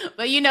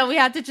 But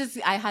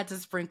I had to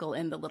sprinkle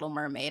in the Little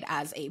Mermaid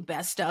as a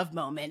best of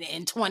moment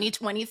in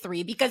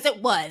 2023 because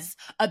it was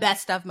a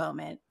best of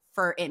moment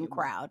for In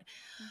Crowd.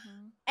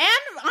 Mm-hmm.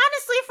 And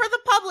honestly for the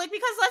public,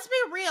 because let's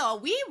be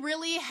real, we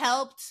really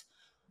helped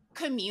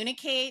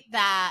communicate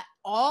that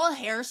all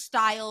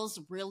hairstyles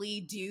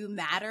really do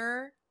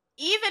matter,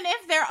 even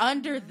if they're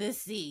under the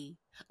sea.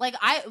 Like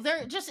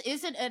there just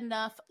isn't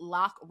enough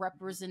lock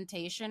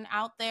representation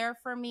out there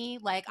for me.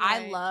 Like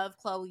right. I love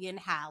Chloe and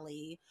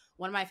Halle.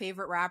 One of my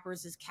favorite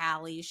rappers is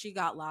Callie. She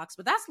got locks,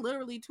 but that's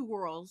literally two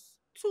girls.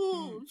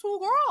 Two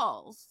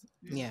girls.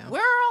 Yeah.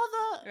 Where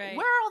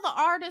are all the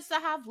artists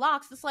that have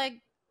locks? It's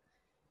like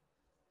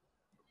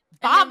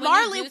Bob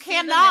Marley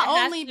cannot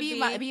only be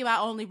my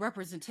only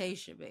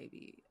representation,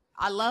 baby.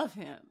 I love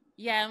him.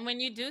 Yeah, and when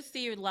you do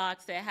see your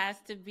locks, it has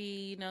to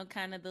be,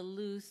 kind of the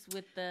loose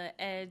with the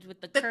edge, with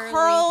the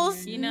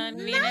curls. You know what I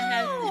mean?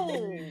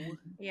 No.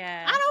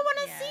 Yeah. I don't want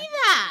to see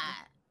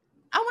that.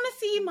 I want to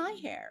see my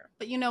hair.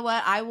 But you know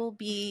what? I will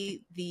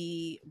be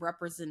the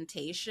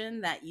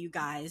representation that you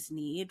guys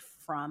need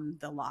from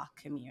the lock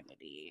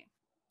community.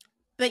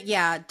 But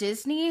yeah,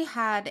 Disney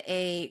had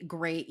a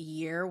great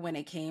year when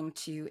it came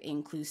to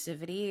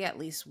inclusivity, at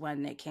least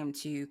when it came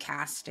to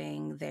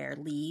casting their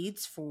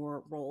leads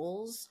for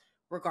roles,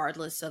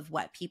 regardless of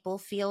what people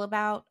feel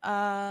about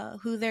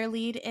who their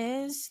lead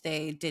is.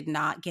 They did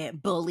not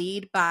get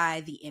bullied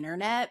by the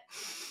internet.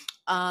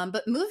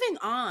 But moving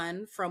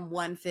on from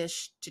One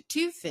Fish to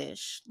Two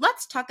Fish,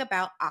 let's talk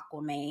about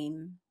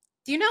Aquaman.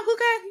 Do you know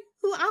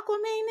who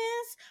Aquaman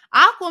is?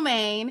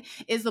 Aquaman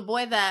is the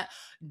boy that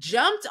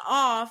jumped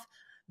off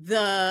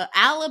the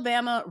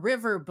Alabama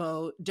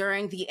riverboat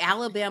during the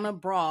Alabama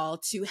brawl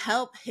to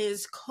help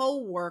his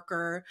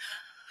co-worker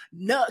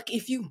Nook,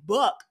 if you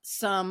book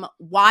some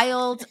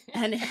wild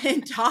and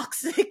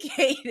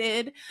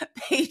intoxicated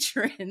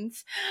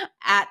patrons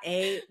at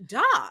a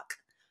dock.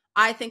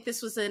 I think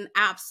this was an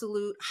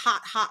absolute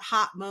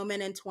hot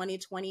moment in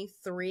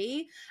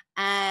 2023.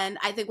 And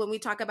I think when we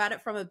talk about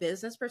it from a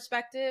business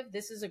perspective,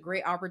 this is a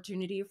great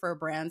opportunity for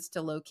brands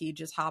to low-key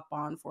just hop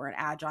on for an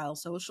agile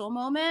social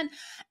moment.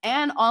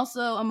 And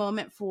also a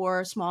moment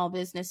for small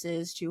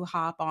businesses to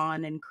hop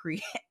on and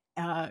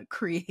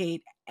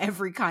create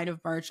every kind of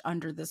merch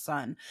under the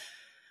sun.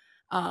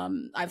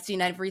 I've seen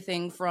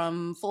everything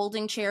from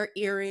folding chair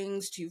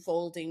earrings to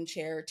folding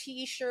chair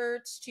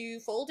t-shirts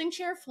to folding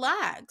chair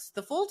flags.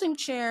 The folding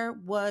chair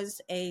was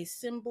a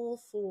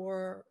symbol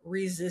for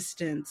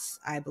resistance,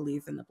 I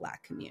believe, in the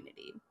Black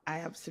community. I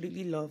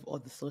absolutely love all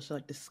the social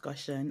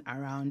discussion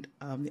around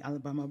the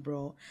Alabama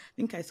brawl. I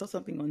think I saw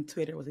something on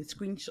Twitter. It was a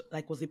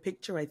screenshot, was a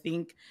picture, I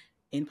think,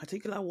 in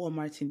particular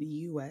Walmart in the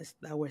US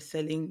that were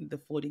selling the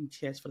folding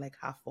chairs for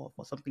half off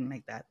or something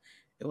like that.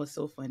 It was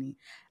so funny.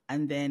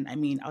 And then,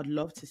 I'd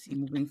love to see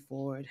moving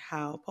forward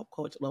how pop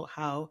culture,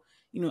 how,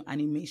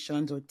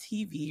 animations or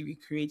TV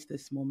recreates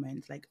this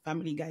moment. Like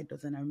Family Guy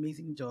does an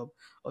amazing job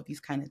of these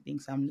kind of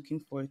things. So I'm looking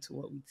forward to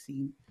what we'd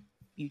see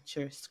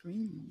future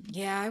screen.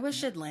 Yeah, I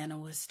wish Atlanta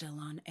was still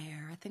on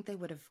air. I think they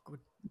would have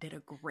did a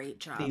great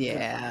job.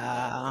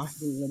 Yeah,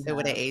 they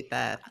would have ate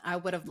that. I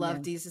would have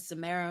loved Desus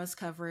Samaro's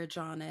coverage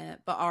on it.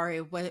 But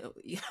Ari,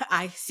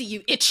 I see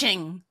you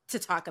itching to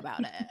talk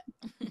about it.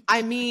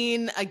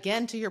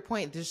 Again, to your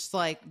point, there's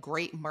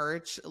great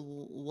merch.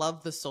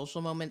 Love the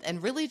social moment,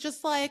 and really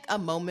just a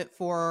moment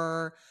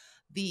for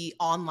the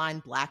online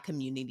Black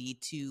community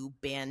to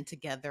band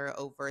together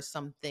over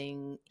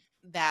something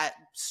that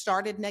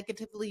started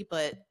negatively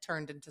but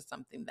turned into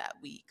something that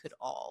we could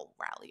all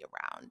rally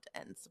around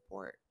and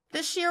support.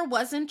 This year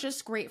wasn't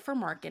just great for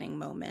marketing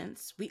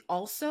moments. We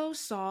also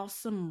saw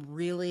some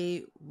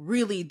really,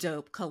 really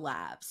dope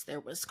collabs.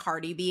 There was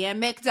Cardi B and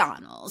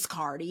McDonald's,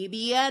 Cardi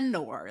B and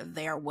North.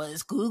 There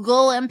was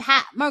Google and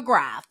Pat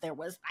McGrath. There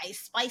was Ice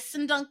Spice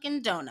and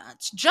Dunkin'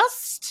 Donuts,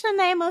 just to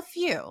name a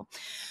few.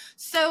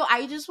 So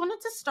I just wanted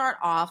to start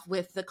off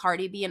with the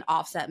Cardi B and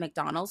Offset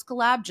McDonald's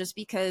collab, just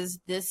because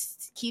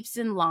this keeps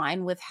in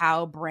line with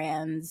how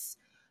brands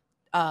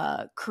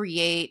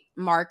create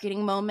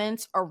marketing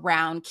moments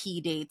around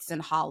key dates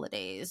and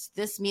holidays.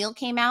 This meal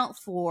came out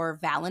for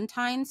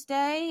Valentine's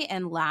Day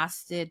and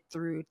lasted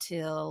through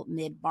till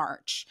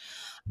mid-March.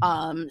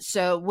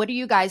 So what do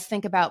you guys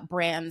think about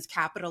brands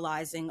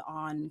capitalizing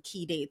on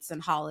key dates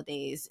and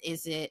holidays?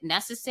 Is it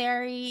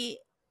necessary?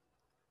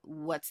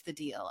 What's the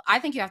deal? I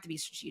think you have to be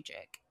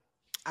strategic.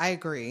 I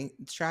agree.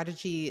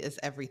 Strategy is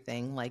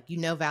everything. Like,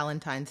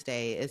 Valentine's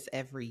Day is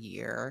every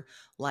year.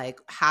 Like,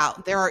 how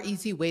there are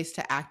easy ways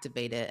to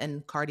activate it.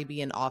 And Cardi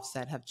B and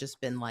Offset have just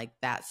been like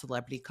that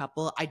celebrity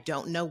couple. I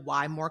don't know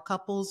why more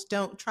couples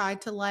don't try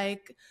to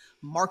like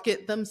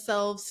market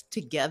themselves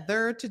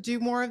together to do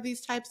more of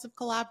these types of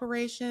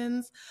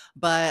collaborations.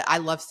 But I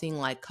love seeing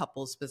like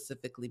couples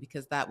specifically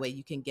because that way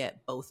you can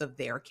get both of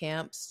their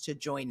camps to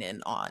join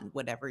in on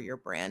whatever your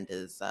brand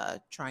is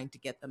trying to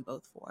get them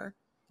both for.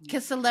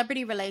 Because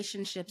celebrity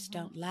relationships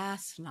don't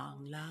last long,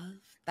 love.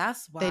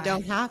 That's why. They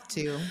don't have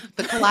to.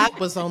 The collab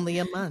was only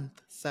a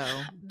month, so.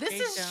 This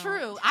is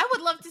true. I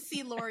would love to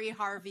see Lori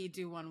Harvey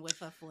do one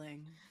with a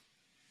fling.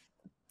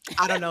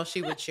 I don't know if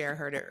she would share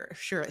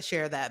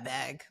that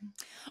bag.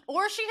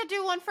 Or she could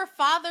do one for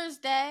Father's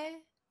Day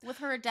with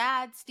her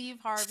dad, Steve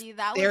Harvey.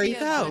 That would there be you a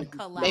go. good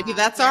collab. Maybe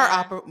that's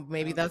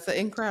maybe that's an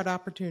in-crowd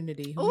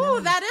opportunity. Ooh,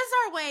 that is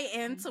our way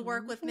in to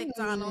work with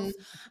McDonald's.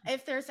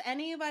 If there's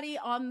anybody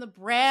on the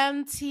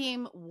brand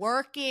team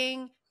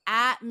working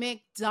at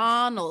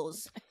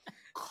McDonald's,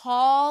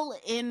 call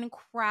in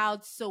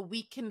crowd so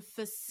we can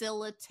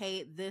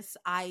facilitate this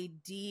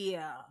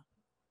idea.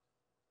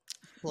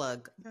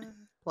 Plug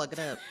it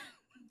up.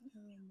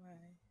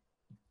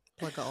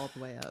 Plug it all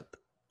the way up.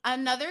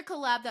 Another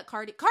collab that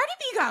Cardi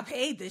B got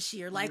paid this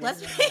year. Like,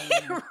 let's be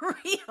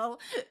real.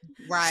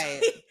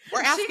 Right.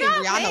 We're asking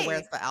Rihanna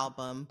where's the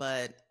album,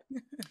 but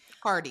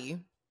Cardi.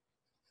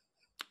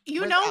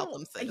 You know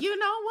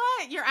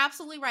what? You're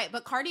absolutely right.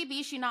 But Cardi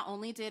B, she not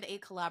only did a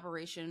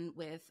collaboration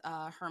with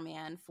her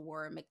man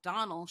for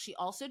McDonald's, she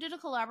also did a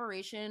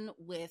collaboration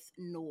with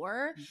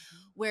Knorr,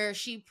 where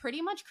she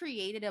pretty much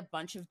created a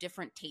bunch of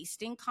different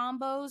tasting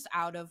combos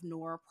out of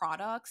Knorr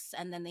products.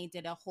 And then they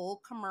did a whole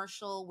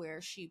commercial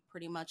where she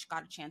pretty much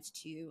got a chance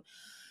to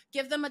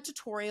give them a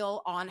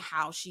tutorial on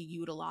how she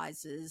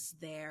utilizes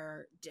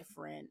their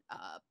different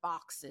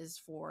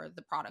boxes for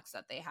the products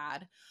that they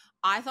had.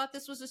 I thought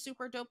this was a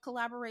super dope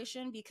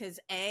collaboration because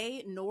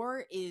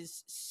Knorr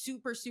is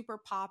super, super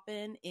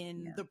poppin'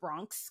 in the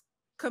Bronx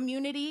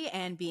community,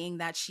 and being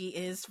that she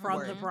is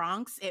from the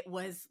Bronx, it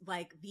was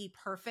like the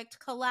perfect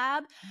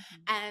collab.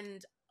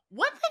 And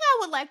one thing I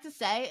would like to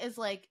say is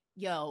like,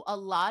 a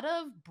lot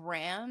of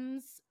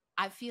brands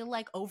I feel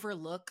like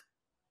overlook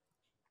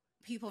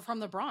people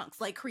from the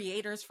Bronx, like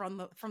creators from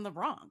the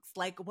Bronx.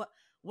 Like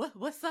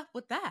what's up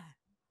with that?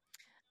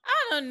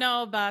 I don't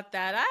know about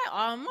that.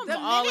 I'm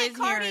always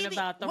hearing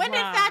about the when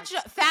Bronx. Did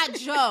Fat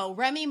Joe,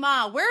 Remy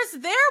Ma, where's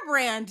their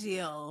brand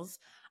deals?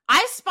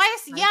 Ice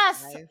Spice,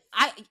 yes.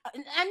 And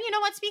you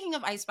know what? Speaking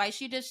of Ice Spice,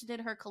 she just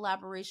did her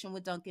collaboration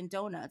with Dunkin'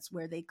 Donuts,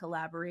 where they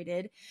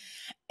collaborated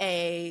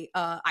a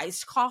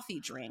iced coffee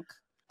drink.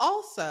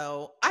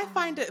 Also, I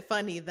find it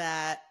funny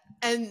that,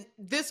 and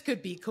this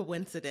could be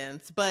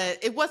coincidence, but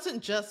it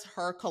wasn't just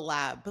her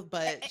collab,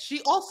 but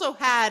she also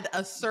had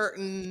a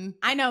certain.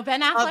 I know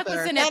Ben Affleck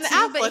was in it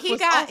too, but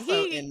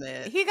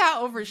he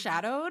got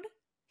overshadowed.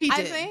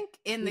 I think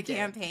in the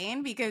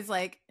campaign because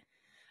like,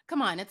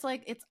 come on, it's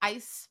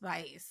Ice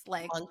Spice,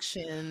 like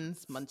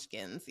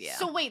Munchkins, yeah.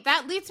 So wait,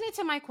 that leads me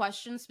to my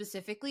question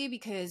specifically,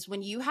 because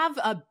when you have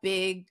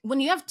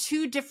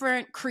two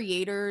different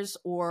creators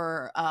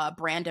or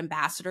brand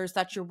ambassadors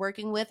that you're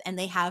working with, and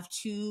they have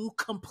two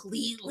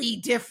completely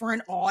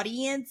different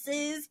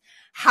audiences,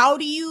 how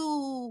do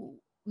you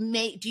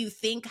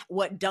think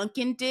what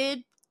Dunkin'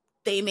 did,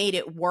 they made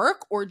it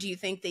work, or do you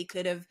think they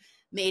could have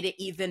made it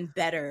even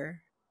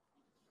better?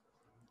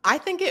 I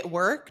think it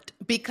worked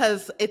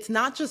because it's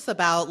not just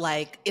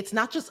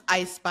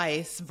Ice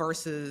Spice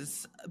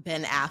versus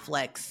Ben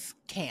Affleck's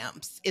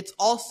camps. It's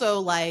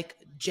also like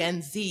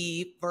Gen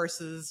Z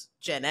versus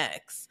Gen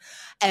X,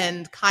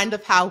 and kind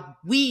of how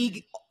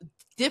we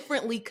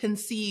differently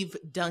conceive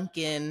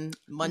Dunkin'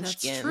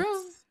 Munchkins. That's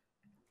true.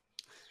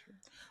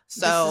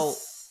 So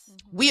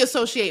we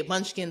associate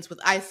Munchkins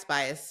with Ice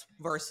Spice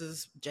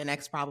versus Gen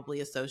X probably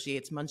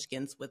associates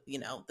Munchkins with, the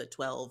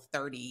 $12,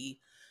 $30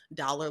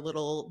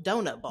 little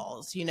donut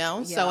balls,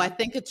 So I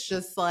think it's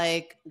just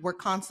like we're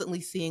constantly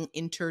seeing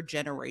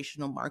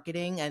intergenerational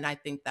marketing, and I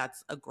think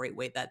that's a great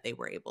way that they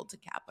were able to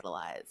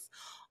capitalize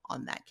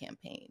on that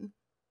campaign.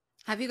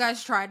 Have you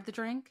guys tried the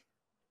drink?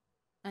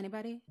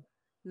 Anybody?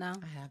 No,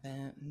 I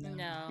haven't.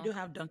 No. We do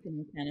have Dunkin'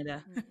 in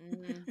Canada.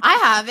 I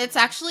have. It's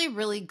actually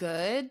really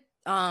good.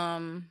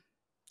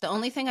 The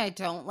only thing I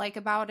don't like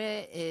about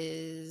it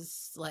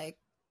is like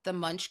the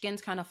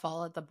munchkins kind of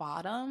fall at the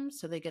bottom,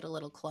 so they get a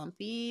little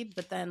clumpy,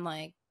 but then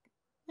like,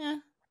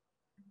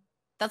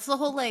 that's the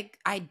whole like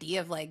idea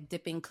of like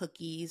dipping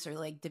cookies or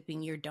like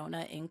dipping your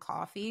donut in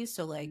coffee.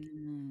 So like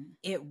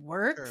it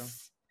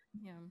works.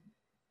 True. Yeah.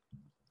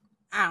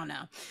 I don't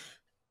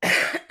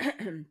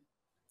know.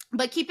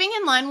 But keeping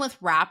in line with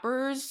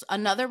rappers,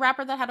 another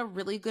rapper that had a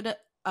really good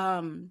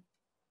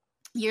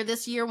year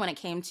this year when it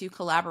came to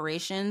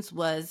collaborations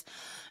was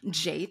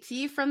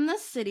JT from the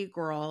City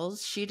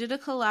Girls. She did a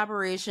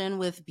collaboration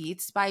with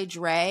Beats by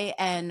Dre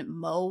and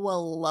Moa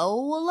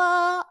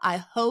Lola. I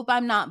hope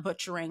I'm not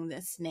butchering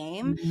this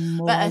name.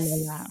 Moa.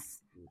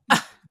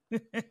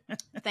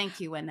 Thank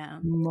you, Anna.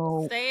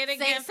 Say it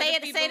again. Say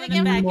it in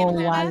again. the back in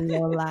the Moa back.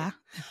 Lola.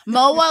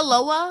 Moa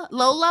Lola.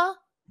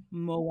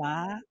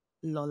 Moa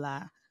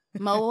Lola.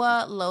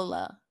 Moa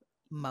Lola.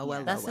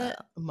 Moa That's Lola. it.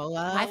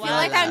 Moa. I feel Lola.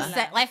 like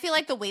I feel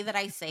like the way that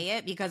I say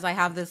it, because I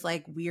have this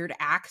like weird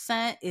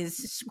accent, is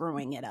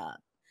screwing it up.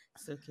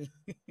 It's okay.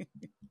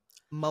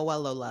 Moa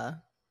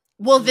Lola.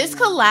 Well, this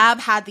collab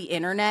had the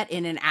internet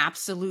in an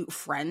absolute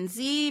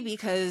frenzy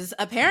because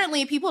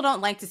apparently people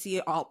don't like to see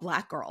alt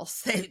black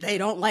girls. They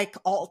don't like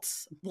alt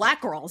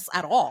black girls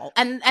at all.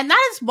 And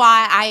that is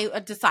why I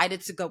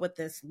decided to go with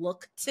this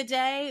look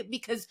today,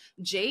 because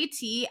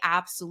JT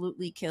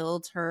absolutely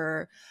killed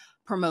her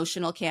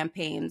promotional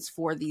campaigns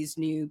for these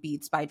new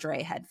Beats by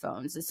Dre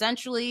headphones.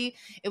 Essentially,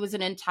 it was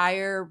an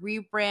entire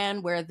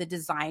rebrand where the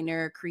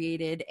designer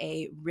created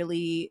a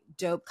really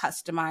dope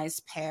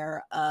customized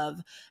pair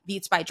of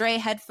Beats by Dre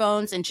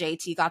headphones, and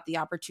JT got the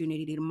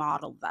opportunity to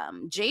model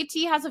them.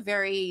 JT has a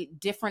very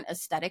different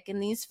aesthetic in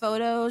these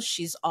photos.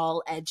 She's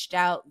all edged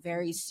out,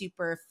 very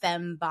super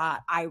fembot,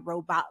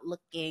 iRobot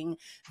looking,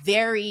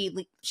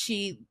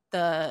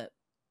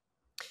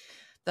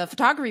 the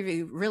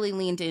photography really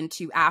leaned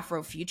into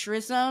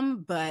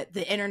Afrofuturism, but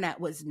the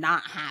internet was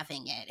not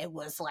having it. It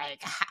was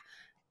like,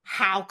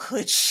 how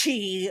could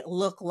she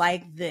look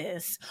like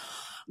this?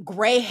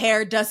 Gray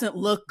hair doesn't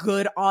look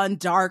good on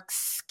dark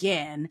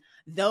skin.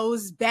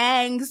 Those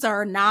bangs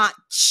are not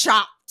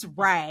chopped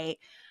right.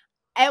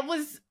 It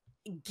was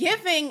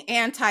giving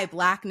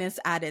anti-blackness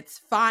at its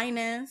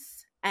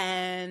finest,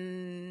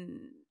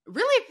 and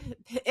really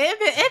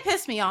it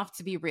pissed me off,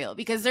 to be real,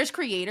 because there's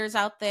creators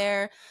out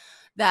there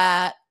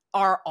that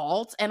are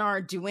alt and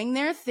are doing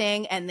their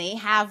thing, and they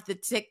have the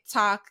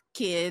TikTok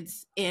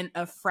kids in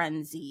a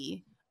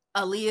frenzy.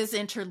 Aaliyah's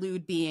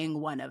interlude being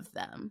one of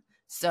them.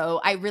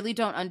 So I really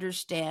don't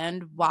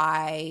understand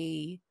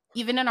why,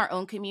 even in our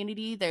own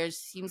community, there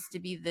seems to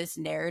be this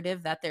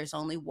narrative that there's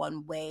only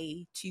one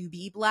way to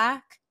be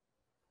black.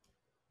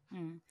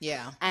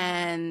 Yeah.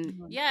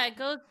 And yeah,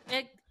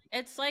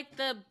 it's like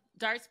the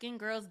dark skinned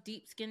girls,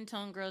 deep skin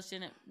tone girls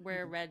shouldn't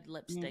wear red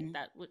lipstick.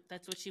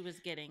 That's what she was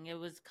getting. It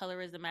was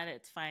colorism at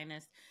its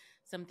finest,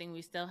 something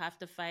we still have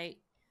to fight.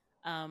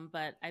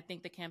 But I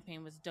think the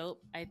campaign was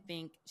dope. I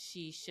think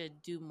she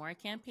should do more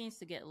campaigns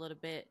to get a little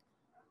bit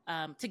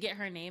to get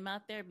her name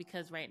out there,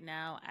 because right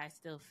now I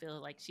still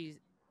feel like she's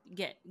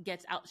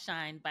gets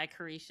outshined by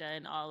Carisha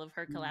and all of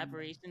her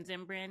collaborations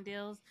and brand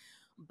deals.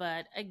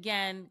 But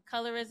again,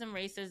 colorism,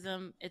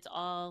 racism, it's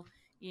all,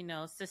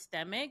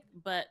 systemic.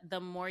 But the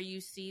more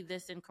you see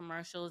this in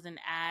commercials and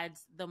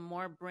ads, the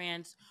more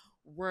brands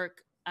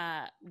work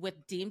with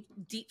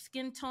deep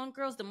skin tone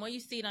girls. The more you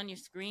see it on your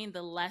screen,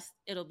 the less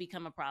it'll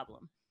become a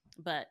problem.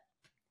 But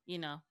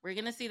we're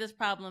gonna see this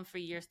problem for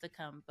years to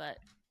come. But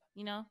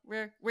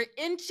we're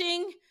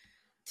inching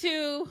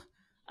to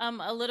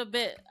a little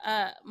bit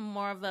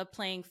more of a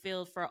playing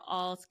field for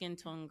all skin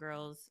tone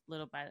girls,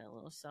 little by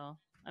little. So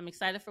I'm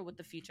excited for what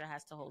the future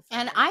has to hold for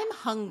And us. I'm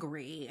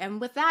hungry. And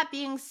with that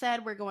being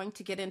said, we're going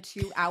to get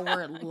into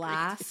our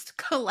last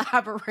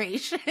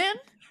collaboration.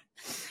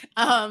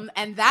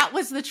 And that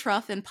was the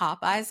Truff and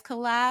Popeyes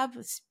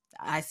collab.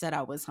 I said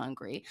I was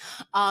hungry.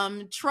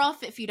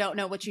 Truff, if you don't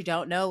know what you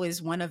don't know,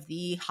 is one of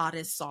the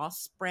hottest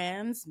sauce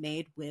brands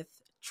made with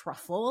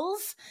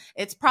truffles.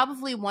 It's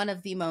probably one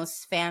of the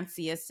most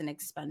fanciest and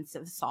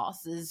expensive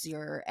sauces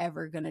you're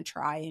ever going to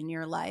try in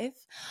your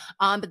life.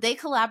 But they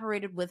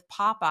collaborated with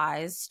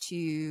Popeyes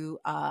to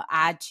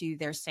add to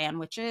their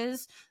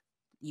sandwiches.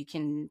 You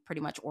can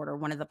pretty much order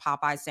one of the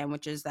Popeye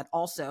sandwiches that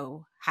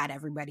also had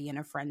everybody in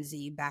a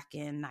frenzy back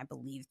in, I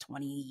believe,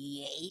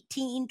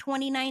 2018,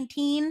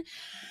 2019.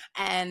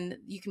 And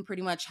you can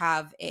pretty much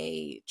have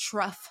a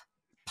Truff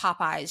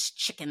Popeye's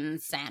chicken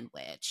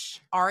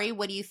sandwich. Ari,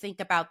 what do you think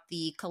about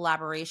the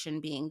collaboration,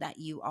 being that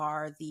you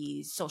are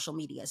the social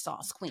media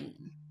sauce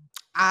queen?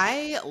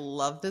 I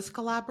love this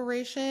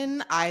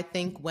collaboration. I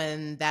think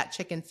when that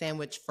chicken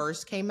sandwich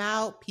first came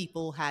out,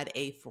 people had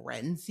a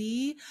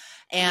frenzy,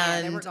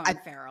 and they were going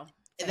feral.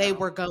 They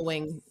were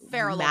going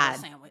feral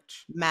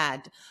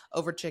mad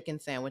over chicken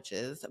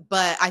sandwiches.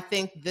 But I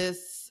think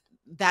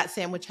that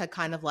sandwich had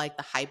kind of like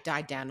the hype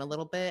died down a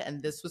little bit,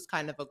 and this was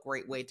kind of a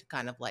great way to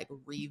kind of like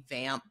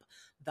revamp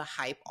the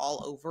hype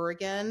all over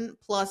again.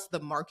 Plus the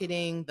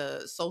marketing,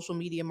 the social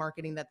media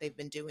marketing that they've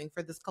been doing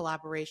for this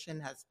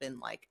collaboration has been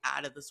like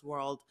out of this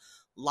world.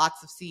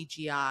 Lots of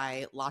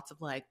CGI, lots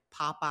of like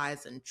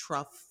Popeyes and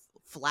Truff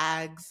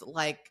flags.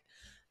 Like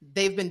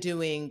they've been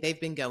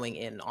going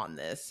in on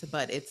this,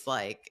 but it's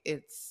like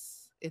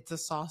it's a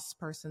sauce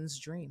person's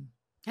dream.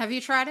 Have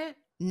you tried it?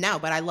 No,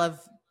 but I love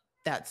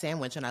that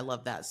sandwich and I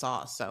love that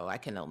sauce, so I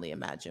can only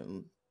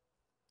imagine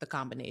the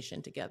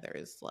combination together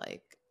is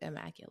like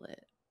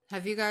immaculate.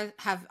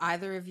 Have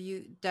either of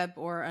you, Deb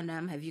or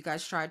Anem, have you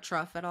guys tried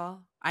truff at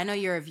all? I know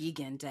you're a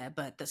vegan, Deb,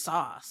 but the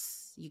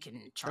sauce, you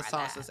can try The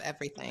sauce that. is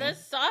everything. The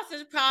sauce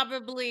is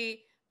probably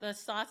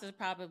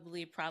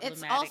problematic.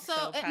 It's also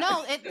so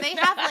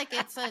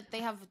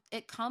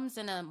it comes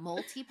in a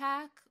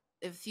multi-pack.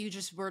 If you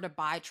just were to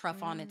buy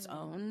truff on its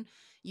own,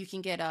 you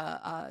can get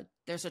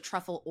there's a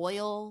truffle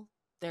oil.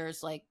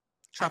 There's like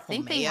Truffle I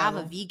think mayo. they have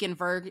a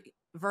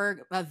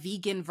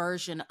vegan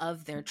version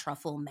of their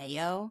truffle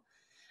mayo,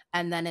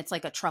 and then it's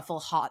like a truffle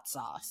hot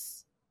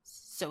sauce.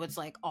 So it's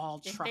like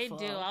all if truffle.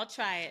 they do, I'll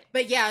try it.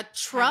 But yeah,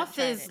 truff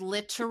tried is it.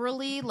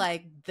 literally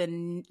like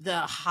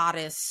the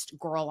hottest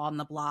girl on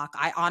the block.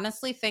 I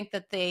honestly think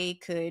that they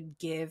could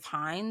give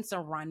Heinz a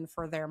run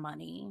for their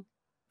money,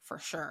 for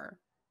sure.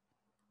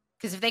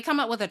 Because if they come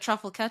up with a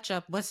truffle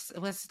ketchup, what's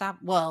that?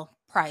 Well,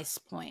 price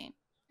point.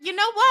 You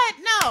know what?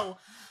 No,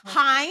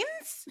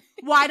 Heinz.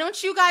 Why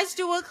don't you guys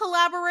do a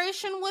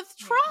collaboration with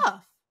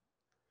Truff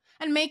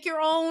and make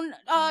your own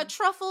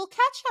truffle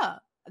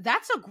ketchup?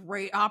 That's a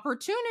great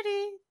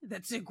opportunity.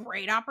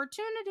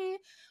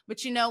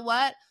 But you know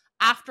what?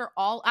 After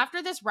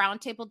this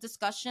roundtable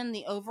discussion,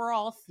 the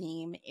overall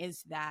theme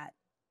is that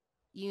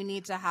you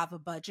need to have a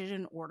budget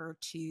in order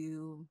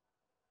to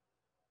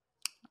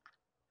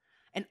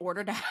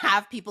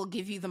have people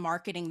give you the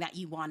marketing that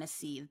you want to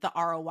see, the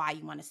ROI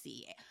you want to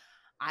see.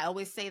 I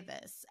always say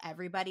this.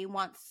 Everybody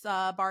wants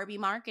Barbie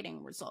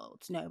marketing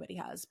results. Nobody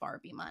has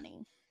Barbie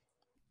money.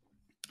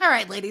 All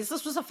right, ladies,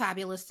 this was a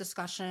fabulous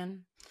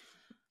discussion.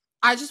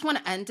 I just want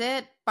to end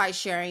it by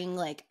sharing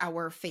like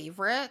our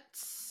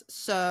favorites.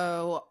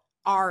 So,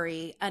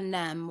 Ari and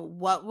Nem,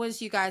 what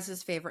was you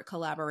guys' favorite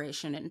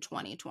collaboration in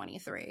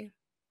 2023?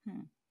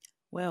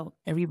 Well,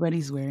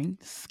 everybody's wearing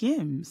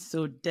Skims.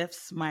 So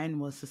Def's mine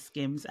was the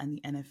Skims and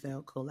the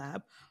NFL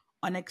collab.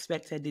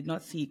 Unexpected, did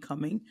not see it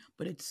coming,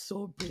 but it's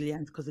so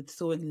brilliant because it's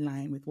so in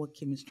line with what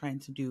Kim is trying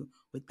to do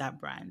with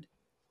that brand.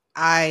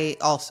 I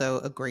also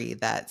agree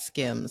that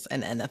Skims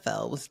and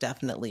NFL was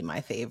definitely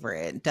my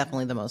favorite.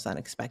 Definitely the most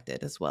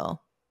unexpected as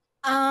well.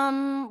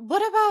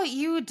 What about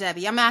you,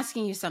 Debbie? I'm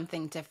asking you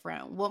something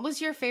different. What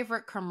was your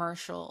favorite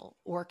commercial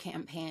or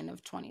campaign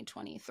of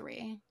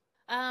 2023?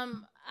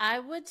 I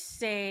would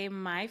say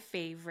my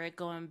favorite,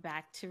 going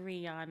back to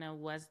Rihanna,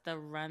 was the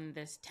Run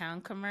This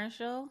Town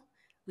commercial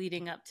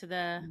leading up to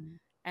the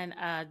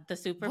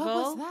Super Bowl. What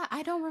was that?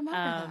 I don't remember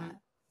that.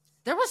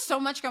 There was so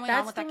much going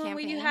on with that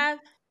campaign.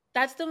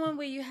 That's the one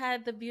where you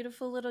had the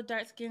beautiful little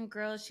dark-skinned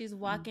girl. She's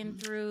walking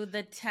through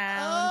the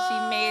town. She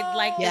made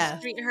like the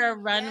street her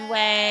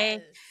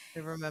runway. I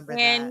remember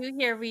and that. you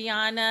hear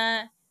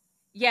Rihanna.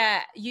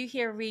 Yeah, you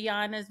hear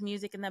Rihanna's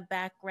music in the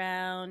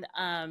background.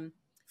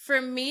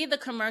 For me, the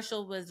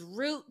commercial was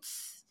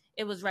roots.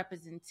 It was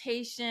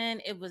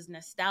representation. It was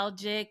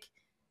nostalgic,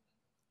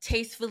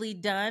 tastefully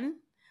done.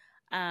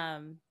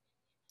 And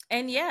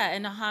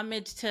a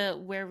homage to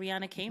where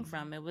Rihanna came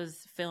from. It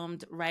was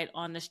filmed right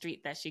on the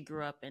street that she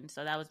grew up in.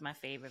 So that was my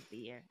favorite of the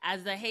year.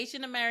 As a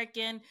Haitian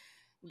American,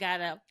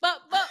 got a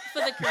bup for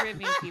the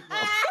Caribbean people.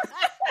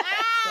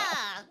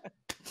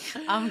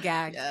 I'm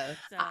gagged. Yes.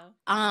 So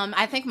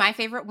I think my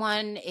favorite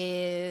one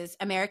is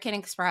American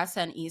Express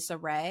and Issa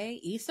Rae.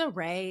 Issa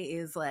Rae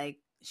is like,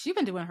 she's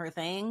been doing her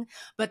thing,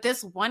 but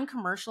this one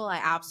commercial I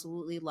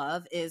absolutely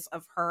love is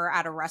of her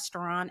at a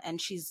restaurant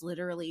and she's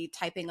literally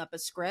typing up a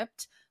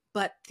script,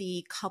 but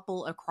the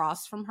couple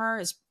across from her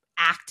is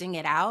acting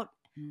it out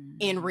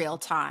in real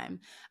time.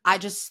 I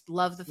just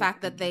love the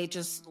fact that they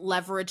just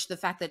leverage the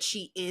fact that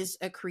she is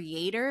a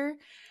creator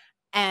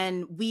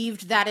and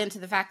weaved that into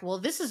the fact, well,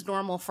 this is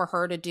normal for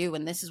her to do,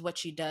 and this is what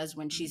she does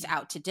when she's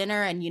out to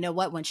dinner. And you know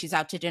what? When she's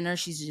out to dinner,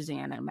 she's using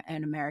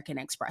an American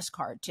Express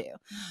card too.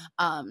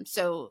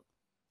 So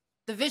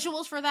the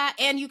visuals for that,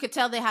 and you could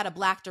tell they had a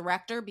Black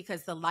director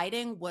because the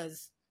lighting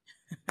was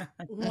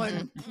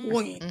 1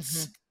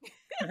 point.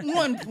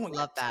 1 point.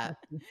 Love that.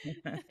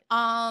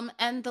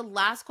 And the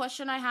last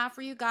question I have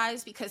for you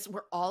guys, because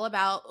we're all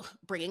about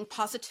bringing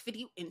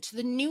positivity into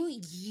the new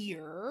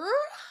year.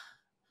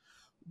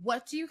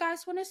 What do you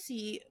guys want to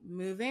see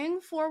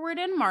moving forward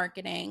in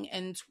marketing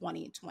in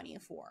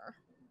 2024?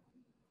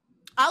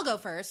 I'll go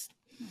first.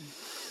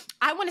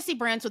 I want to see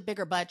brands with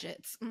bigger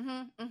budgets.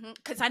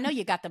 Because I know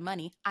you got the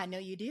money. I know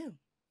you do.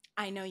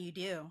 I know you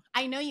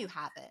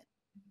have it.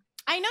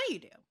 I know you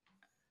do.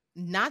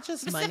 Not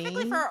just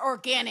Specifically money. for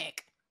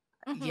organic.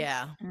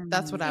 Yeah,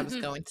 that's what I was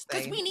going to say.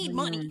 Because we need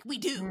money. We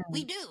do.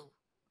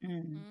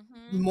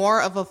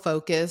 More of a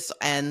focus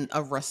and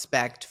a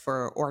respect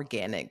for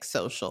organic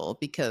social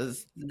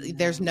because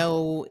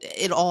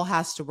it all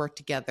has to work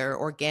together,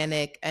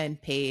 organic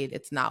and paid.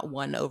 It's not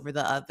one over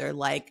the other.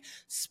 Like,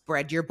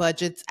 spread your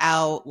budgets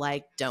out.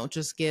 Like, don't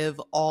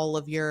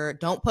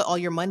put all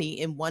your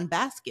money in one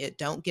basket.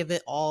 Don't give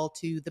it all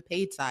to the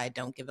paid side.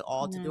 Don't give it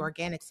all to the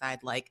organic side.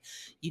 Like,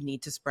 you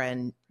need to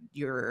spread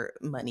your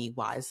money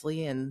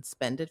wisely and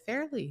spend it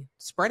fairly.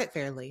 Spread it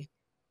fairly.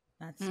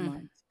 That's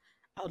smart.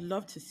 I would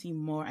love to see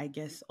more, I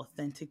guess,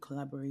 authentic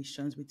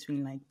collaborations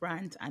between like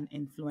brands and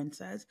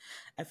influencers.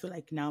 I feel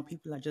like now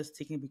people are just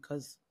taking it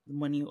because the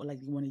money or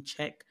like the money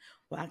check.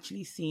 We're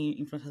actually seeing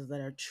influencers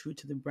that are true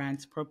to the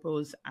brand's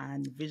purpose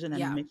and vision and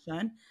Yeah.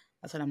 mission.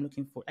 That's what I'm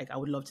looking for. Like I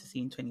would love to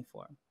see in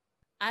 24.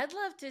 I'd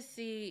love to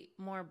see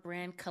more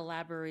brand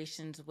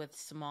collaborations with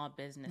small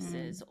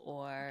businesses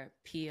or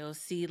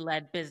POC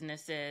led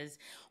businesses,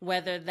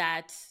 whether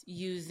that's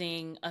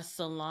using a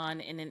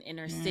salon in an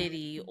inner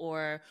city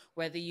or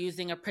whether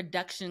using a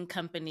production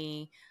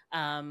company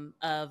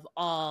of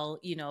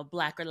all,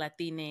 Black or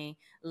Latina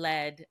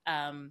led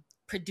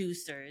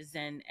producers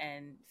and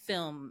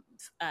film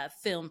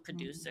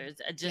producers.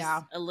 Just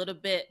Yeah. a little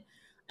bit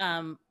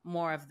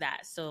more of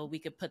that so we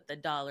could put the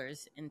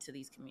dollars into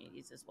these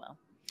communities as well.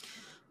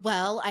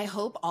 Well, I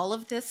hope all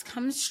of this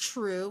comes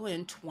true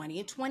in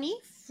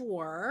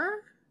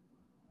 2024.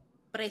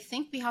 But I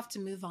think we have to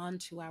move on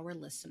to our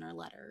listener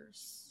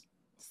letters.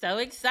 So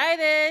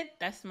excited.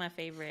 That's my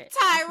favorite.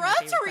 Tyra,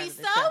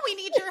 Teresa, we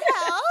need your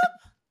help.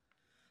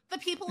 The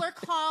people are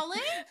calling.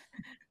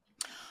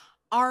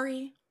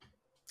 Ari,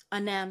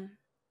 Anem,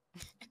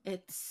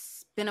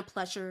 it's been a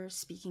pleasure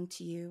speaking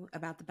to you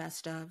about the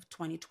best of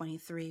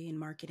 2023 in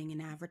marketing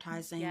and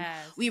advertising.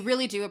 Yes. We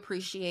really do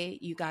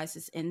appreciate you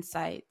guys'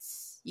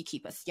 insights. You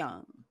keep us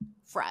young,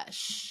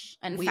 fresh,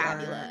 and We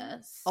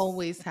fabulous. are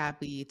always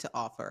happy to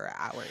offer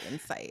our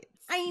insights.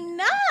 I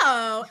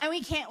know. And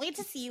we can't wait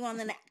to see you on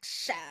the next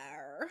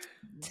show.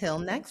 Till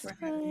next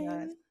having us.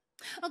 time.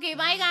 Okay,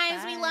 bye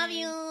guys. We love Bye.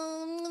 you.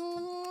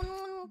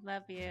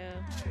 Love you.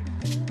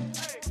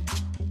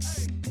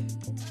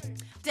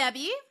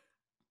 Debbie,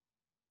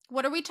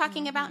 what are we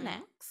talking about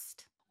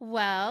next?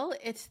 Well,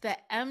 it's the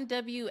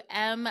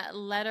MWM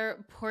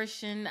letter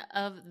portion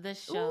of the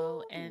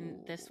show. Ooh.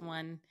 And this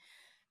one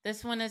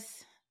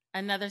is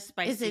another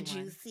spicy one. Is it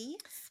juicy?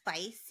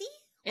 Spicy?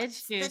 It's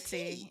What's the juicy.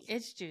 tea?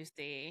 It's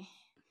juicy.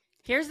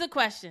 Here's the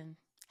question.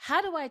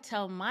 How do I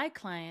tell my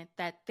client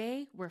that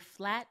they were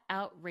flat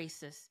out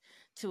racist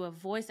to a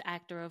voice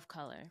actor of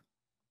color?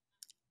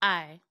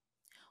 I,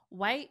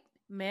 white,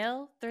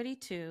 male,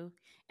 32,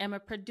 am a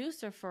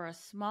producer for a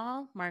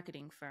small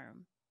marketing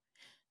firm.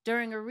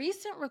 During a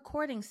recent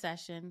recording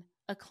session,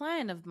 a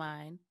client of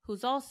mine,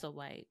 who's also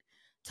white,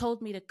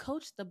 told me to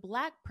coach the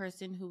Black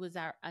person who was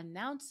our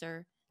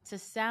announcer to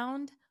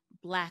sound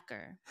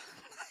blacker.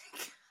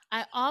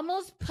 I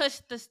almost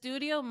pushed the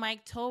studio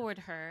mic toward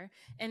her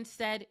and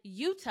said,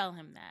 "You tell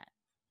him that."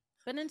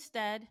 But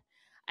instead,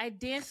 I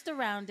danced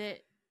around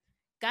it,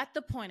 got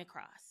the point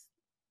across.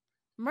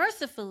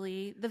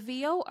 Mercifully, the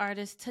VO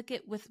artist took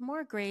it with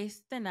more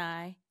grace than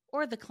I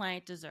or the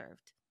client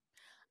deserved.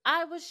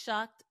 I was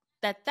shocked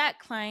that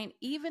client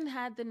even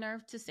had the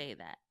nerve to say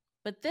that,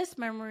 but this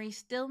memory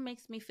still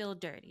makes me feel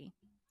dirty.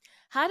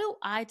 How do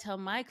I tell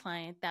my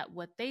client that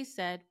what they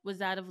said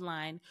was out of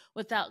line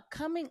without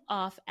coming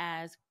off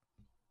as,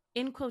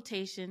 in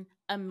quotation,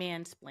 a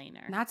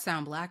mansplainer? Not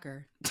sound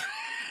blacker.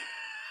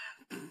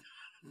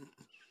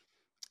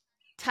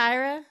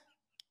 Tyra,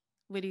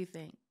 what do you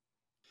think?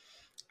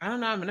 I don't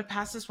know. I'm going to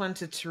pass this one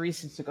to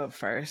Teresa to go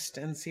first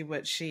and see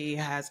what she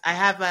has. I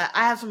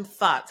have some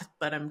thoughts,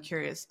 but I'm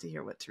curious to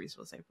hear what Teresa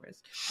will say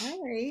first.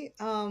 All right.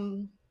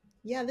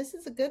 Yeah, this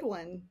is a good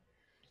one.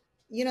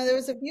 There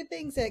was a few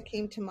things that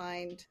came to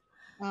mind.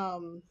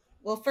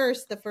 Well,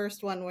 first, the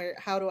first one where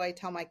how do I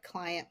tell my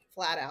client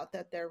flat out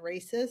that they're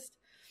racist?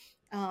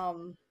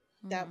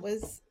 That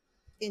was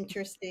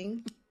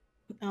interesting.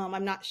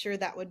 I'm not sure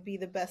that would be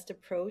the best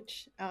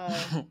approach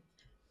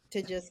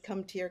to just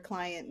come to your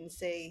client and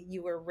say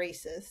you were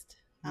racist.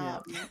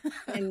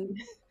 And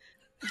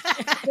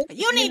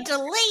You need to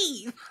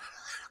leave.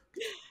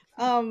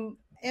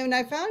 And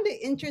I found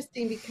it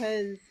interesting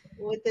because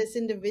with this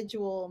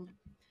individual,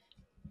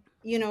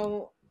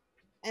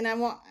 and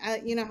how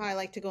I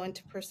like to go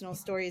into personal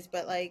stories,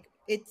 but like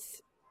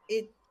it's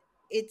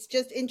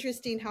just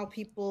interesting how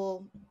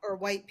people or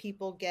white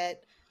people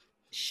get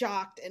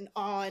shocked and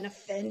awe and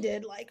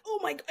offended, like, oh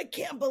my, I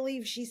can't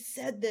believe she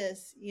said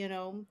this,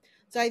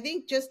 So I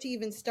think just to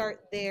even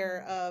start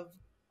there of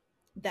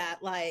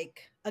that,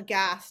 like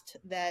aghast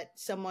that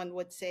someone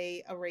would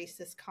say a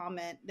racist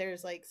comment,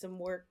 there's like some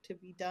work to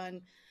be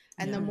done.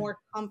 And the more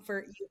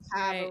comfort you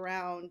have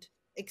around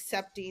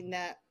accepting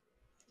that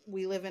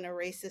we live in a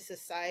racist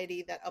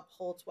society that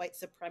upholds white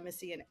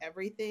supremacy in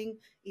everything,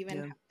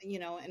 even,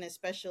 and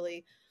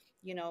especially,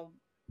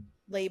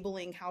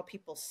 labeling how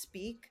people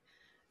speak.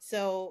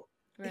 So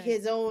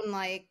his own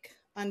like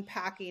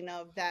unpacking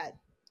of that,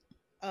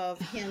 of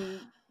him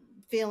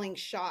feeling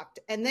shocked.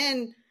 And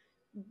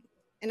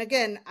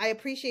again, I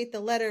appreciate the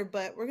letter,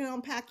 but we're going to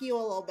unpack you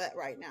a little bit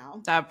right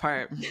now. That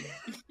part.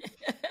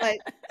 But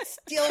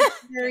still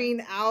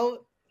carrying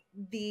out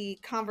the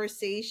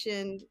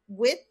conversation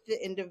with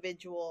the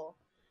individual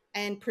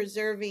and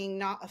preserving,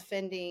 not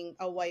offending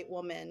a white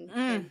woman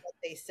in what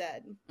they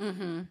said.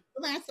 Mm-hmm.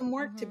 Well, that's some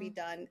work to be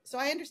done. So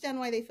I understand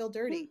why they feel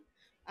dirty.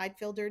 I'd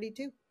feel dirty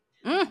too.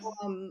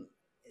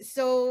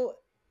 So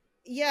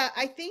yeah,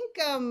 I think,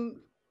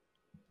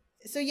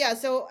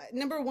 so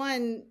number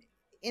one,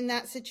 in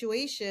that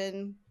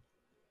situation,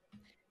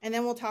 and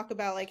then we'll talk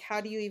about like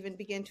how do you even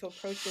begin to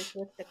approach this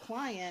with the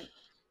client.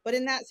 But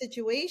in that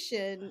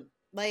situation,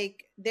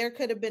 like there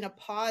could have been a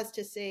pause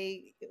to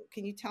say,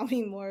 can you tell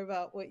me more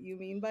about what you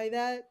mean by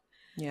that?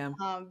 Yeah.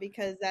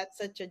 Because that's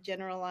such a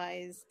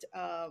generalized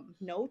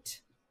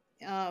note.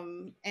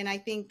 And I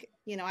think,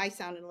 you know, I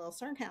sounded a little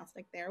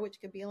sarcastic there,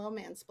 which could be a little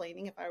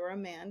mansplaining if I were a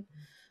man.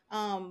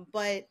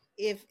 But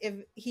if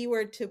he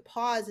were to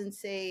pause and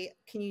say,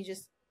 can you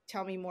just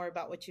tell me more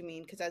about what you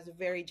mean? Because that's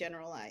very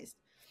generalized.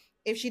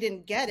 If she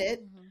didn't get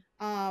it,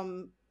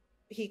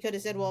 he could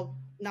have said, well,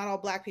 not all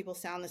Black people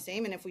sound the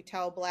same. And if we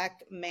tell a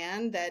Black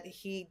man that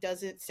he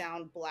doesn't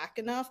sound Black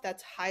enough,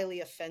 that's highly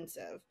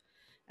offensive.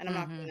 And I'm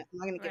not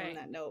gonna give him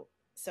that note.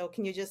 So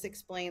can you just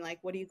explain, like,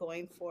 what are you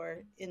going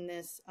for in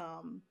this,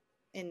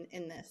 in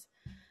this?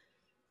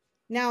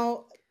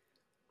 Now,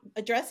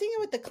 addressing it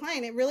with the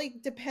client, it really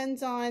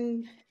depends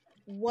on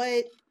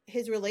what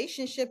his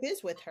relationship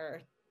is with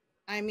her.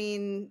 I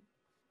mean,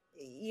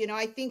 you know,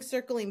 I think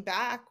circling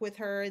back with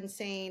her and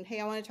saying,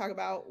 hey, I want to talk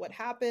about what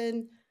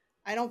happened.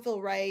 I don't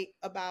feel right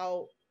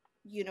about,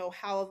 you know,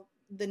 how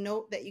the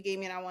note that you gave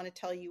me, and I want to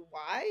tell you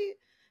why,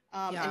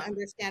 and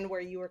understand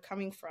where you were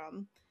coming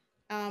from.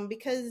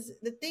 Because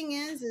the thing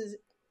is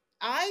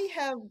I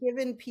have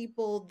given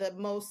people the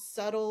most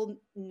subtle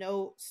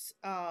notes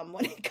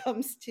when it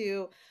comes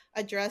to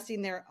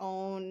addressing their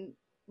own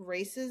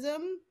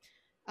racism.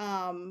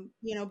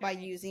 You know, by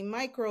using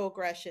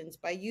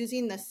microaggressions, by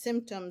using the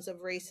symptoms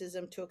of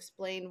racism to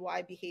explain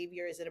why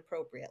behavior is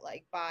inappropriate,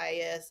 like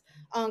bias,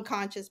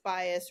 unconscious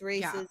bias,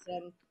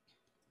 racism.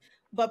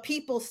 But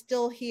people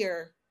still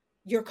hear,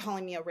 you're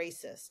calling me a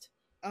racist.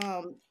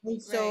 And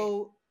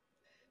so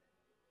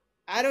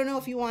I don't know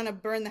if you want to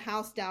burn the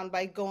house down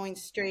by going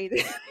straight.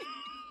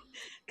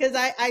 Because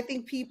I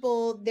think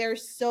people,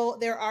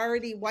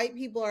 white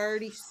people are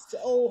already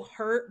so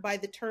hurt by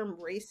the term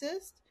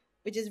racist,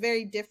 which is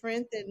very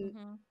different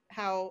than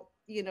how,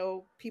 you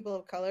know, people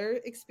of color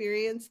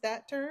experience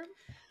that term.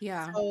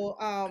 So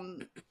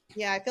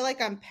yeah, I feel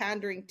like I'm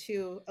pandering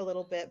too a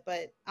little bit,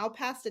 but I'll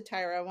pass to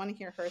Tyra. I want to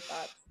hear her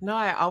thoughts. No,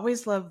 I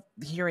always love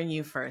hearing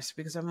you first,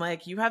 because I'm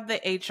like, you have the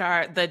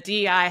HR, the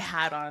DI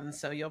hat on,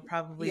 so you'll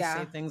probably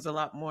say things a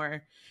lot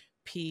more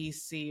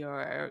PC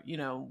or, you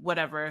know,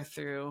 whatever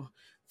through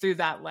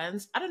that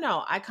lens. I don't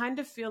know. I kind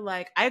of feel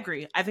like I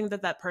agree. I think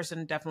that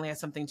person definitely has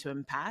something to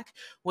unpack.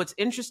 What's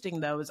interesting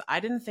though is I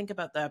didn't think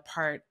about the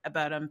part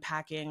about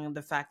unpacking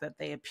the fact that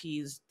they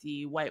appeased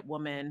the white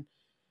woman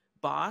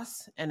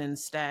boss and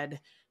instead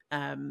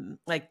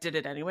like did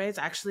it anyways.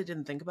 I actually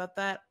didn't think about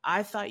that.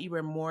 I thought you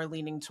were more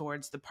leaning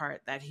towards the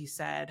part that he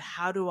said,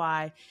 how do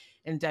I,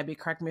 and Debbie,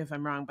 correct me if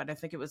I'm wrong, but I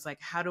think it was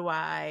like, how do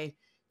I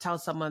tell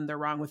someone they're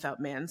wrong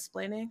without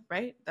mansplaining,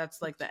 right?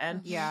 That's like the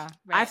end.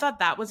 I thought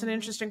that was an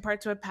interesting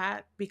part to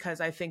unpack, because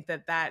I think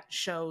that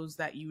shows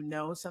that you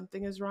know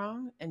something is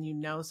wrong and you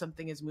know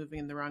something is moving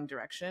in the wrong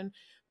direction,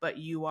 but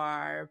you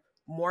are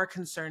more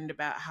concerned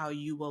about how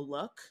you will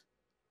look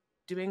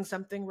doing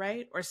something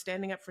right or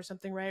standing up for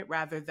something right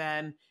rather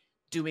than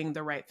doing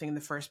the right thing in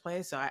the first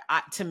place. So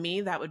I to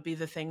me, that would be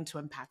the thing to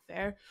unpack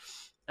there.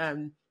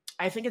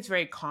 I think it's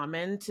very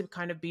common to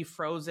kind of be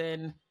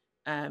frozen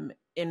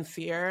in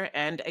fear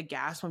and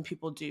aghast when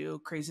people do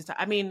crazy stuff.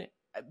 I mean,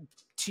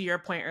 to your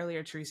point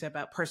earlier, Teresa,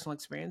 about personal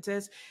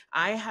experiences,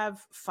 I have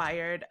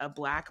fired a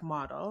Black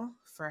model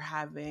for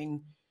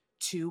having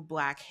two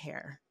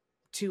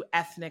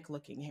ethnic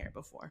looking hair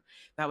before.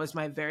 That was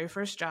my very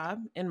first job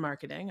in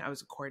marketing. I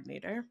was a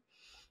coordinator.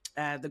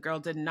 The girl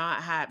did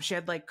not have, she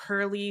had like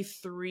curly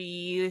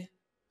three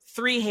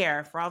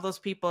hair. For all those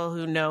people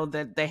who know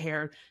the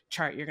hair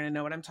chart, you're going to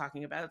know what I'm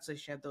talking about. So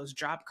she had those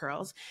drop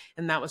curls,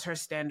 and that was her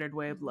standard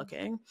way of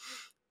looking.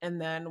 And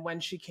then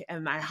when she came,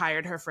 and I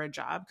hired her for a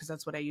job, because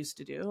that's what I used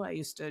to do. I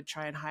used to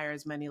try and hire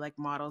as many like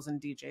models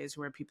and DJs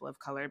who are people of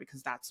color,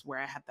 because that's where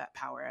I had that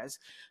power as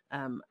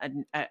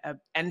an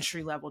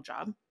entry level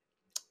job.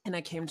 And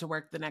I came to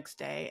work the next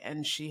day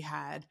and she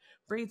had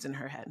braids in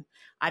her head.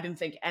 I didn't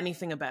think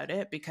anything about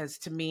it, because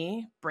to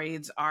me,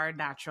 braids are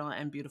natural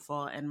and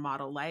beautiful and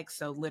model-like.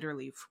 So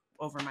literally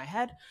over my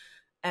head.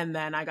 And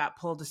then I got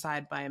pulled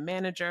aside by a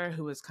manager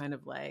who was kind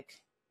of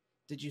like,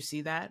 did you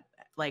see that?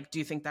 Like, do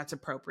you think that's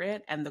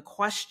appropriate? And the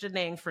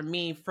questioning for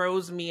me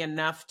froze me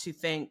enough to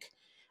think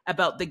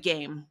about the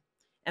game.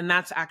 And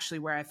that's actually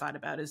where I thought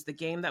about is the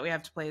game that we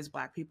have to play as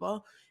Black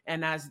people.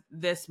 And as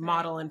this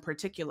model in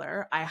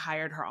particular, I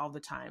hired her all the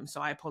time. So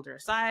I pulled her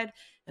aside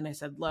and I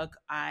said, look,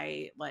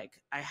 I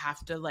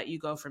have to let you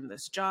go from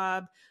this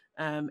job.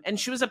 And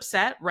she was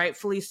upset,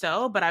 rightfully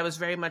so. But I was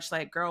very much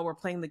like, girl, we're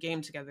playing the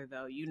game together,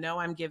 though. You know,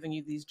 I'm giving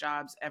you these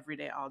jobs every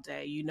day, all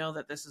day. You know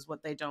that this is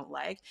what they don't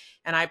like.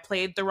 And I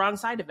played the wrong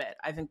side of it.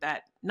 I think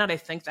that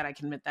I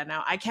can admit that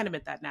now. I can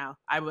admit that now.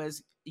 I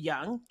was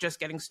young, just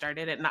getting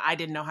started, and I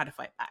didn't know how to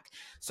fight back.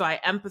 So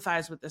I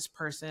empathize with this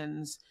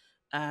person's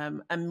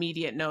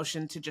immediate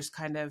notion to just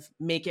kind of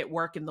make it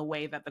work in the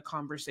way that the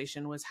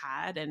conversation was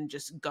had and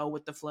just go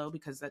with the flow,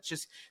 because that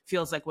just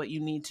feels like what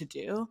you need to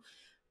do.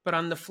 But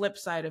on the flip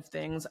side of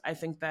things, I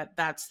think that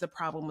that's the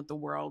problem with the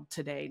world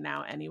today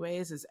now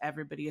anyways, is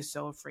everybody is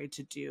so afraid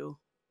to do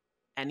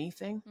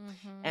anything.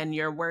 And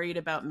you're worried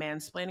about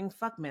mansplaining.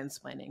 Fuck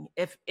mansplaining.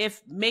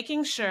 If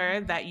making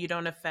sure that you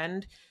don't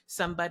offend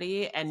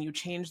somebody and you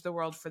change the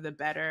world for the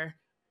better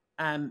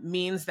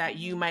means that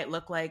you might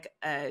look like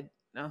a,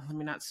 no, let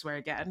me not swear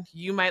again.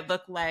 You might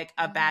look like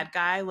a bad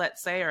guy,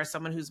 let's say, or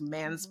someone who's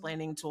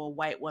mansplaining to a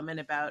white woman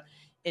about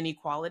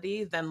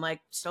inequality, then like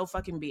so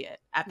fucking be it.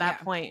 At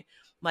that point,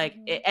 like,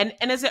 and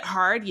is it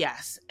hard?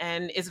 Yes.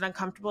 And is it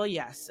uncomfortable?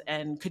 Yes.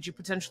 And could you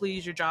potentially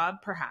lose your job?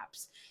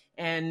 Perhaps.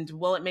 And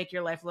will it make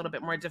your life a little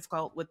bit more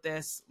difficult with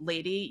this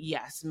lady?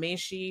 Yes. May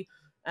she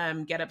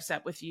get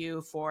upset with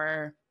you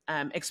for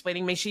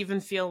explaining? May she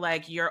even feel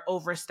like you're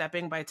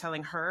overstepping by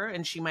telling her,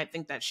 and she might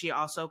think that she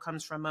also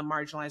comes from a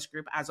marginalized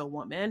group as a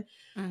woman,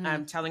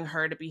 telling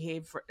her to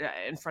behave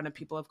in front of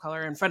people of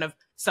color, in front of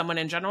someone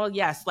in general.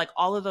 Yes, like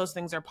all of those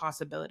things are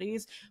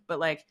possibilities, but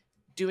like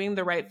doing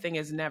the right thing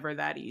is never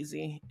that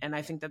easy. And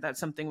I think that that's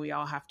something we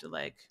all have to,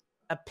 like,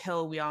 a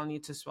pill we all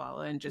need to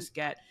swallow and just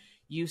get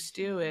used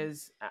to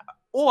is,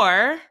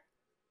 or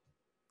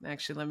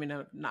actually, let me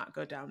not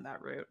go down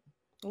that route.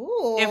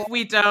 Ooh. If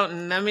we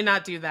don't, let me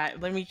not do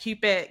that. Let me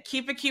keep it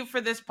cute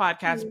for this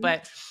podcast.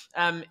 But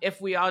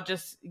if we all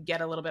just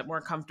get a little bit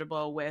more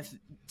comfortable with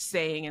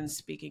saying and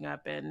speaking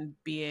up and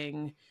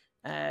being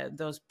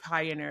those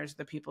pioneers,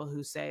 the people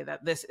who say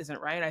that this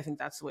isn't right, I think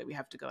that's the way we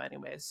have to go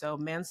anyways. So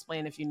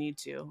mansplain if you need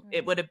to.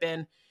 It would have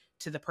been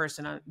to the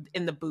person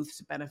in the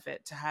booth's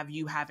benefit to have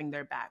you having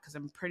their back, because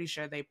I'm pretty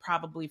sure they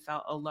probably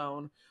felt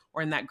alone,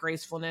 or in that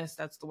gracefulness,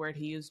 that's the word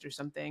he used, or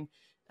something.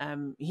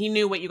 He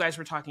knew what you guys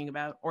were talking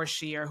about, or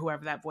she, or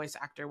whoever that voice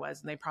actor was,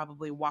 and they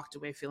probably walked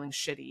away feeling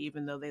shitty,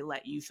 even though they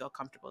let you feel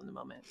comfortable in the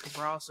moment, because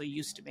we're also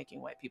used to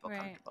making white people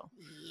comfortable.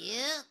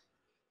 Yeah.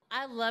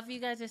 I love you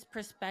guys'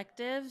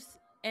 perspectives,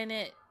 and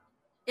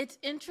it's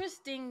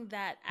interesting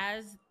that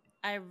as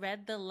I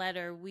read the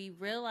letter, we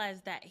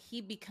realized that he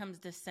becomes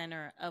the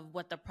center of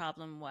what the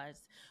problem was,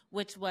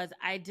 which was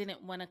I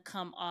didn't want to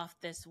come off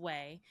this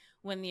way,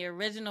 when the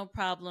original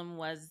problem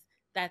was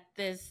that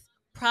this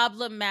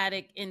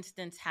problematic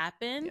instance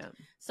happened. Yeah.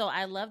 So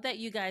I love that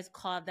you guys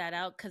called that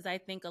out, because I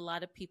think a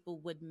lot of people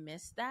would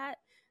miss that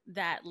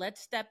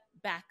let's step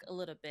back a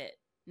little bit.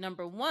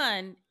 Number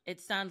one, it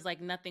sounds like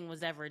nothing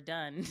was ever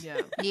done.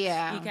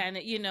 Yeah. You kind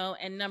of,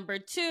 and number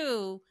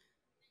two,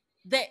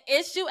 the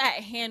issue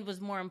at hand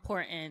was more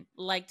important,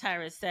 like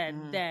Tyra said,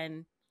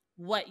 than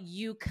what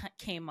you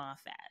came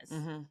off as.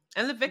 And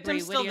the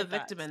victim's still the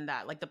victim in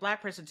that. Like the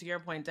Black person, to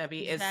your point,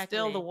 Debbie, is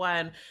still the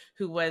one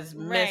who was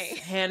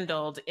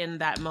mishandled in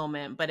that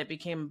moment. But it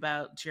became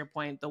about, to your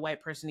point, the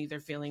white person either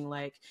feeling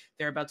like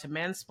they're about to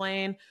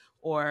mansplain,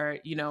 or,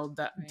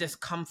 the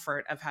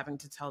discomfort of having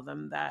to tell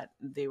them that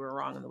they were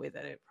wrong in the way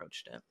that they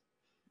approached it.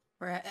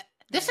 Right.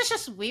 This is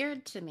just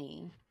weird to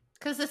me,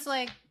 because it's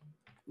like,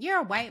 you're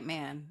a white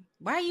man.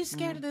 Why are you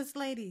scared of this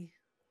lady?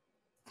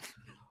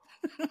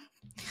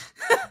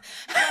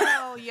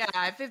 Oh, yeah.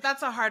 I think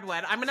that's a hard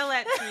one. I'm going to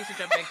let Teresa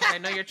jump in, because I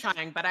know you're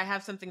trying, but I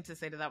have something to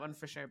say to that one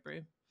for sure,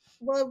 Brie.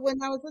 Well,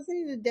 when I was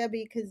listening to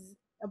Debbie,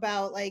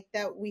 about like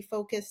that we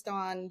focused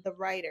on the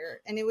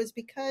writer, and it was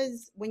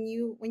because when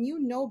you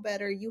know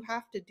better, you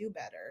have to do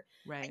better.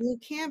 Right. And you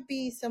can't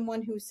be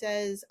someone who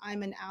says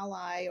I'm an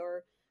ally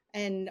or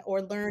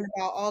learn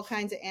about all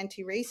kinds of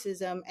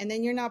anti-racism, and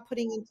then you're not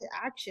putting into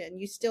action.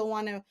 You still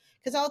want to,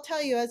 because I'll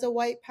tell you, as a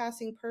white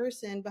passing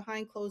person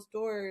behind closed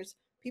doors,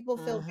 people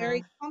feel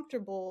very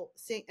comfortable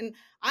saying, and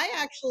I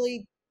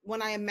actually,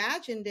 when I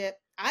imagined it,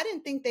 I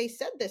didn't think they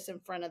said this in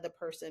front of the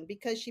person,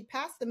 because she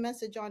passed the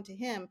message on to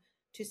him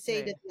to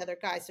say to the other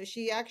guy. So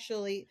she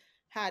actually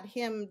had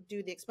him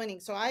do the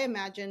explaining. So I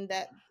imagine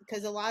that,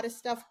 because a lot of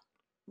stuff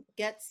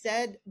gets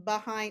said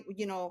behind,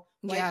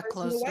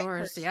 closed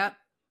doors. Person. Yep.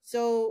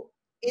 So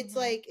it's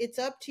like, it's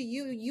up to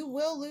you. You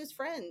will lose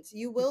friends.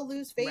 You will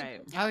lose favor.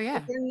 Right. Oh yeah.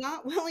 If you're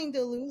not willing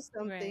to lose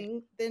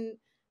something, then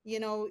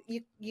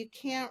you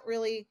can't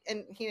really.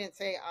 And he didn't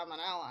say I'm an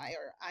ally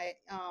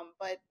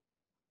but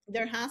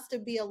there has to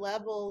be a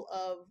level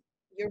of,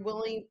 you're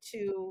willing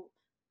to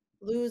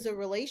lose a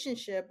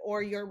relationship,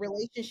 or your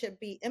relationship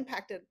be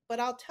impacted.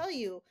 But I'll tell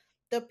you,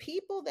 the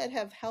people that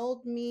have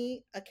held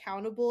me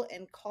accountable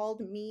and called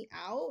me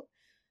out,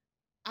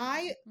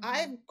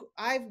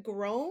 I've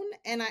grown,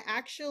 and I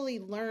actually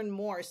learn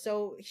more.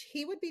 So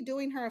he would be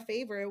doing her a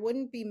favor. It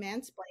wouldn't be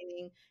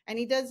mansplaining, and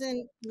he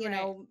doesn't,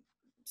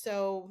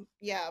 so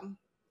yeah.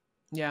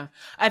 Yeah.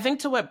 I think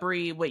to what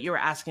you were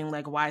asking,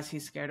 like, why is he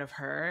scared of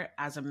her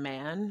as a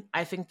man?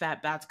 I think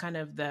that that's kind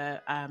of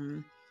the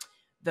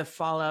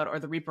fallout or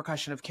the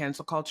repercussion of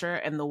cancel culture,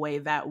 and the way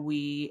that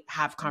we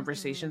have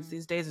conversations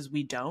these days is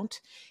we don't.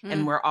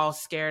 And we're all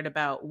scared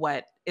about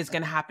what is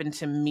going to happen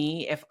to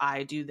me if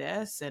I do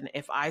this, and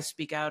if I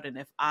speak out, and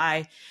if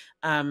I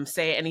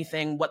say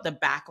anything, what the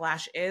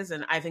backlash is.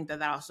 And I think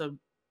that also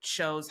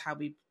shows how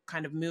we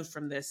kind of move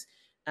from this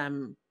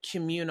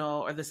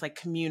communal or this like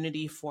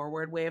community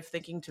forward way of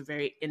thinking to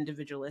very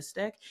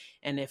individualistic.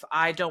 And if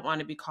I don't want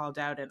to be called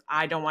out and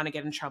I don't want to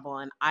get in trouble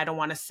and I don't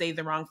want to say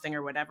the wrong thing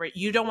or whatever,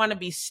 you don't want to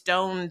be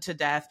stoned to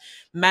death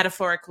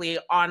metaphorically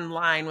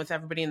online with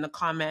everybody in the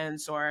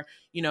comments or,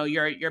 you know,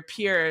 your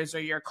peers or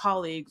your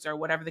colleagues or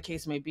whatever the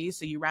case may be.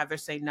 So you rather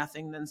say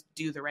nothing than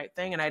do the right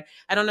thing. And I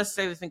don't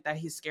necessarily think that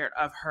he's scared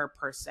of her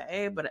per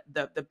se, but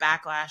the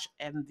backlash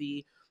and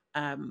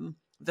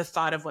the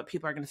thought of what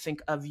people are going to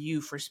think of you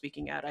for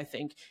speaking out, I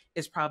think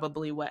is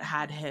probably what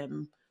had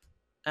him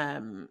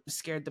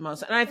scared the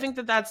most. And I think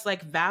that that's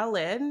like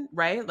valid,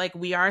 right? Like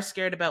we are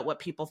scared about what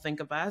people think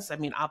of us. I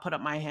mean, I'll put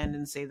up my hand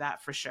and say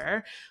that for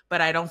sure, but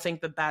I don't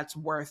think that that's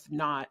worth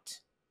not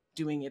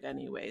doing it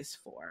anyways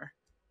for,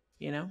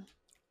 you know?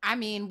 I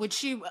mean, would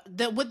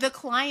the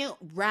client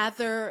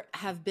rather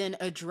have been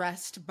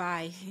addressed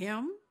by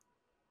him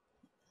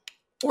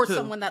or Who?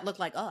 someone that looked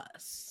like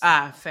us?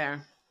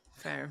 Fair.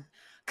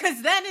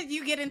 Because then if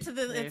you get into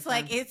the, Very it's fair.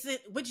 like,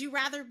 would you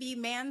rather be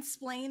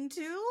mansplained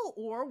to,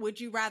 or would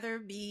you rather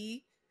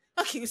be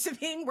accused of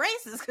being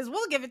racist? Because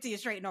we'll give it to you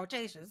straight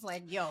notation. It's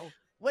like, yo,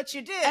 what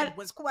you did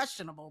was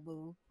questionable,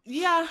 boo.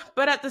 Yeah,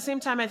 but at the same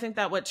time, I think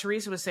that what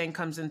Teresa was saying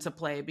comes into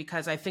play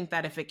because I think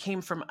that if it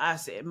came from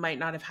us, it might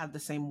not have had the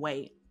same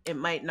weight. It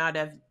might not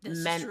have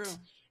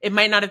it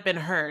might not have been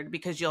heard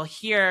because you'll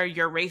hear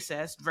you're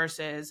racist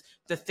versus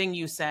the thing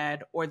you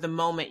said or the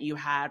moment you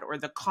had or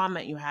the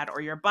comment you had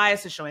or your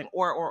bias is showing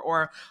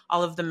or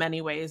all of the many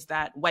ways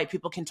that white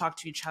people can talk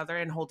to each other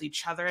and hold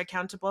each other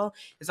accountable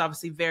is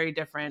obviously very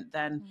different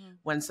than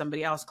when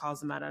somebody else calls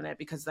them out on it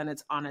because then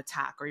it's on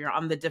attack or you're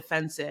on the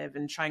defensive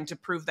and trying to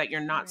prove that you're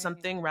not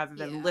something rather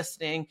than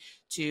listening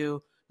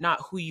to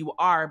not who you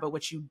are, but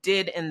what you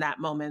did in that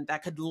moment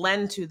that could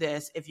lend to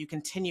this if you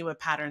continue a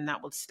pattern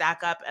that will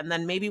stack up. And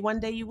then maybe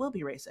one day you will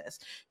be racist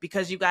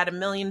because you got a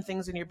million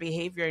things in your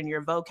behavior and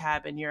your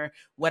vocab and your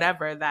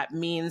whatever that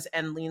means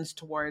and leans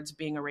towards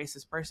being a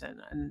racist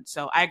person. And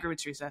so I agree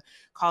with Teresa,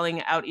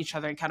 calling out each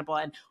other accountable.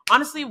 And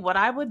honestly, what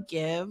I would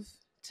give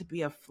to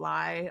be a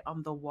fly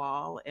on the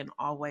wall in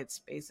all white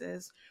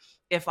spaces,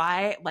 if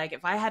I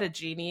had a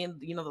genie,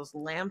 you know, those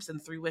lamps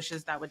and 3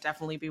 wishes, that would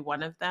definitely be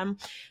one of them.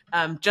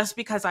 Just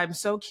because I'm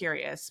so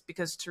curious,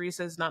 because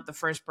Teresa is not the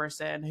first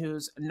person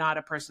who's not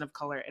a person of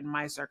color in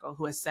my circle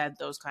who has said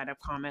those kind of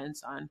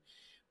comments on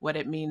what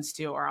it means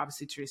to, or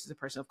obviously Teresa's a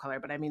person of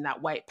color, but I mean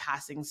that white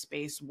passing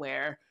space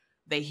where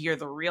they hear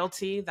the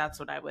realty. That's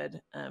what I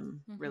would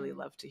really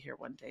love to hear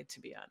one day, to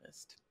be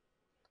honest.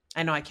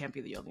 I know I can't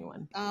be the only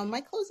one.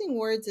 My closing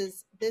words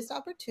is this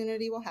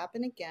opportunity will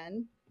happen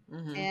again.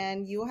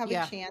 And you will have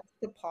a chance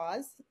to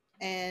pause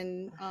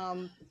and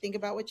think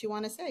about what you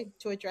want to say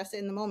to address it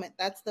in the moment.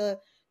 That's the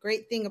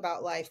great thing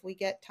about life. We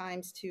get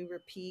times to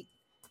repeat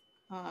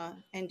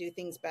and do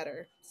things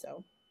better.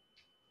 So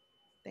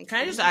thanks.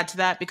 Can I just add to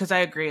that? Because I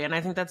agree. And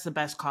I think that's the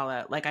best call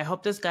out. Like, I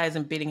hope this guy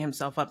isn't beating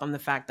himself up on the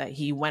fact that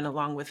he went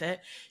along with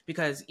it.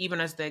 Because even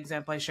as the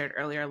example I shared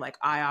earlier, like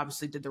I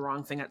obviously did the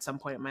wrong thing at some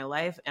point in my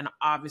life. And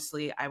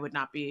obviously I would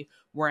not be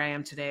where I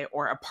am today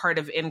or a part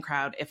of In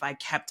Crowd if I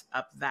kept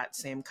up that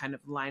same kind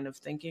of line of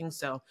thinking.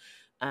 So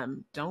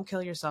don't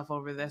kill yourself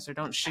over this or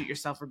don't shoot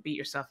yourself or beat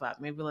yourself up.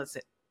 Maybe let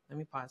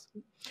me pause.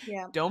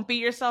 Yeah. Don't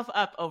beat yourself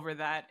up over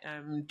that.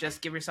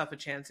 Just give yourself a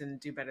chance and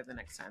do better the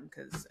next time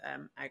because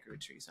I agree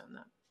with Teresa on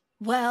that.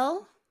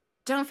 Well,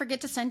 don't forget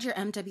to send your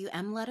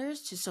MWM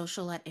letters to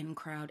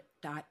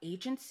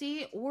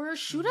social@incrowd.agency or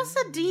shoot us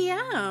a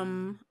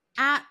DM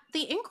at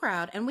the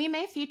InCrowd and we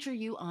may feature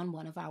you on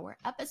one of our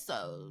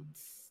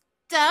episodes.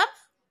 Deb?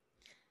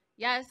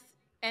 Yes.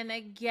 And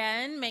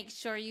again, make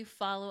sure you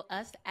follow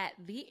us at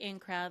The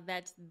InCrowd.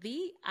 That's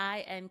the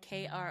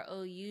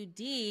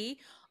INKROUD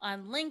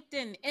on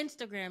LinkedIn,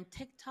 Instagram,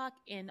 TikTok,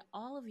 and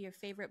all of your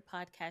favorite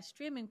podcast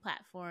streaming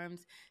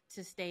platforms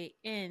to stay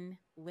in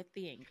with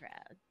The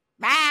InCrowd.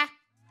 Bye.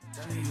 I'm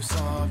telling you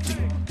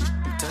something.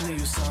 I'm telling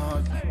you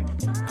something.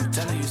 I'm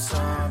telling you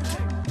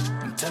something.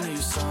 I'm telling you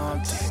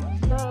something.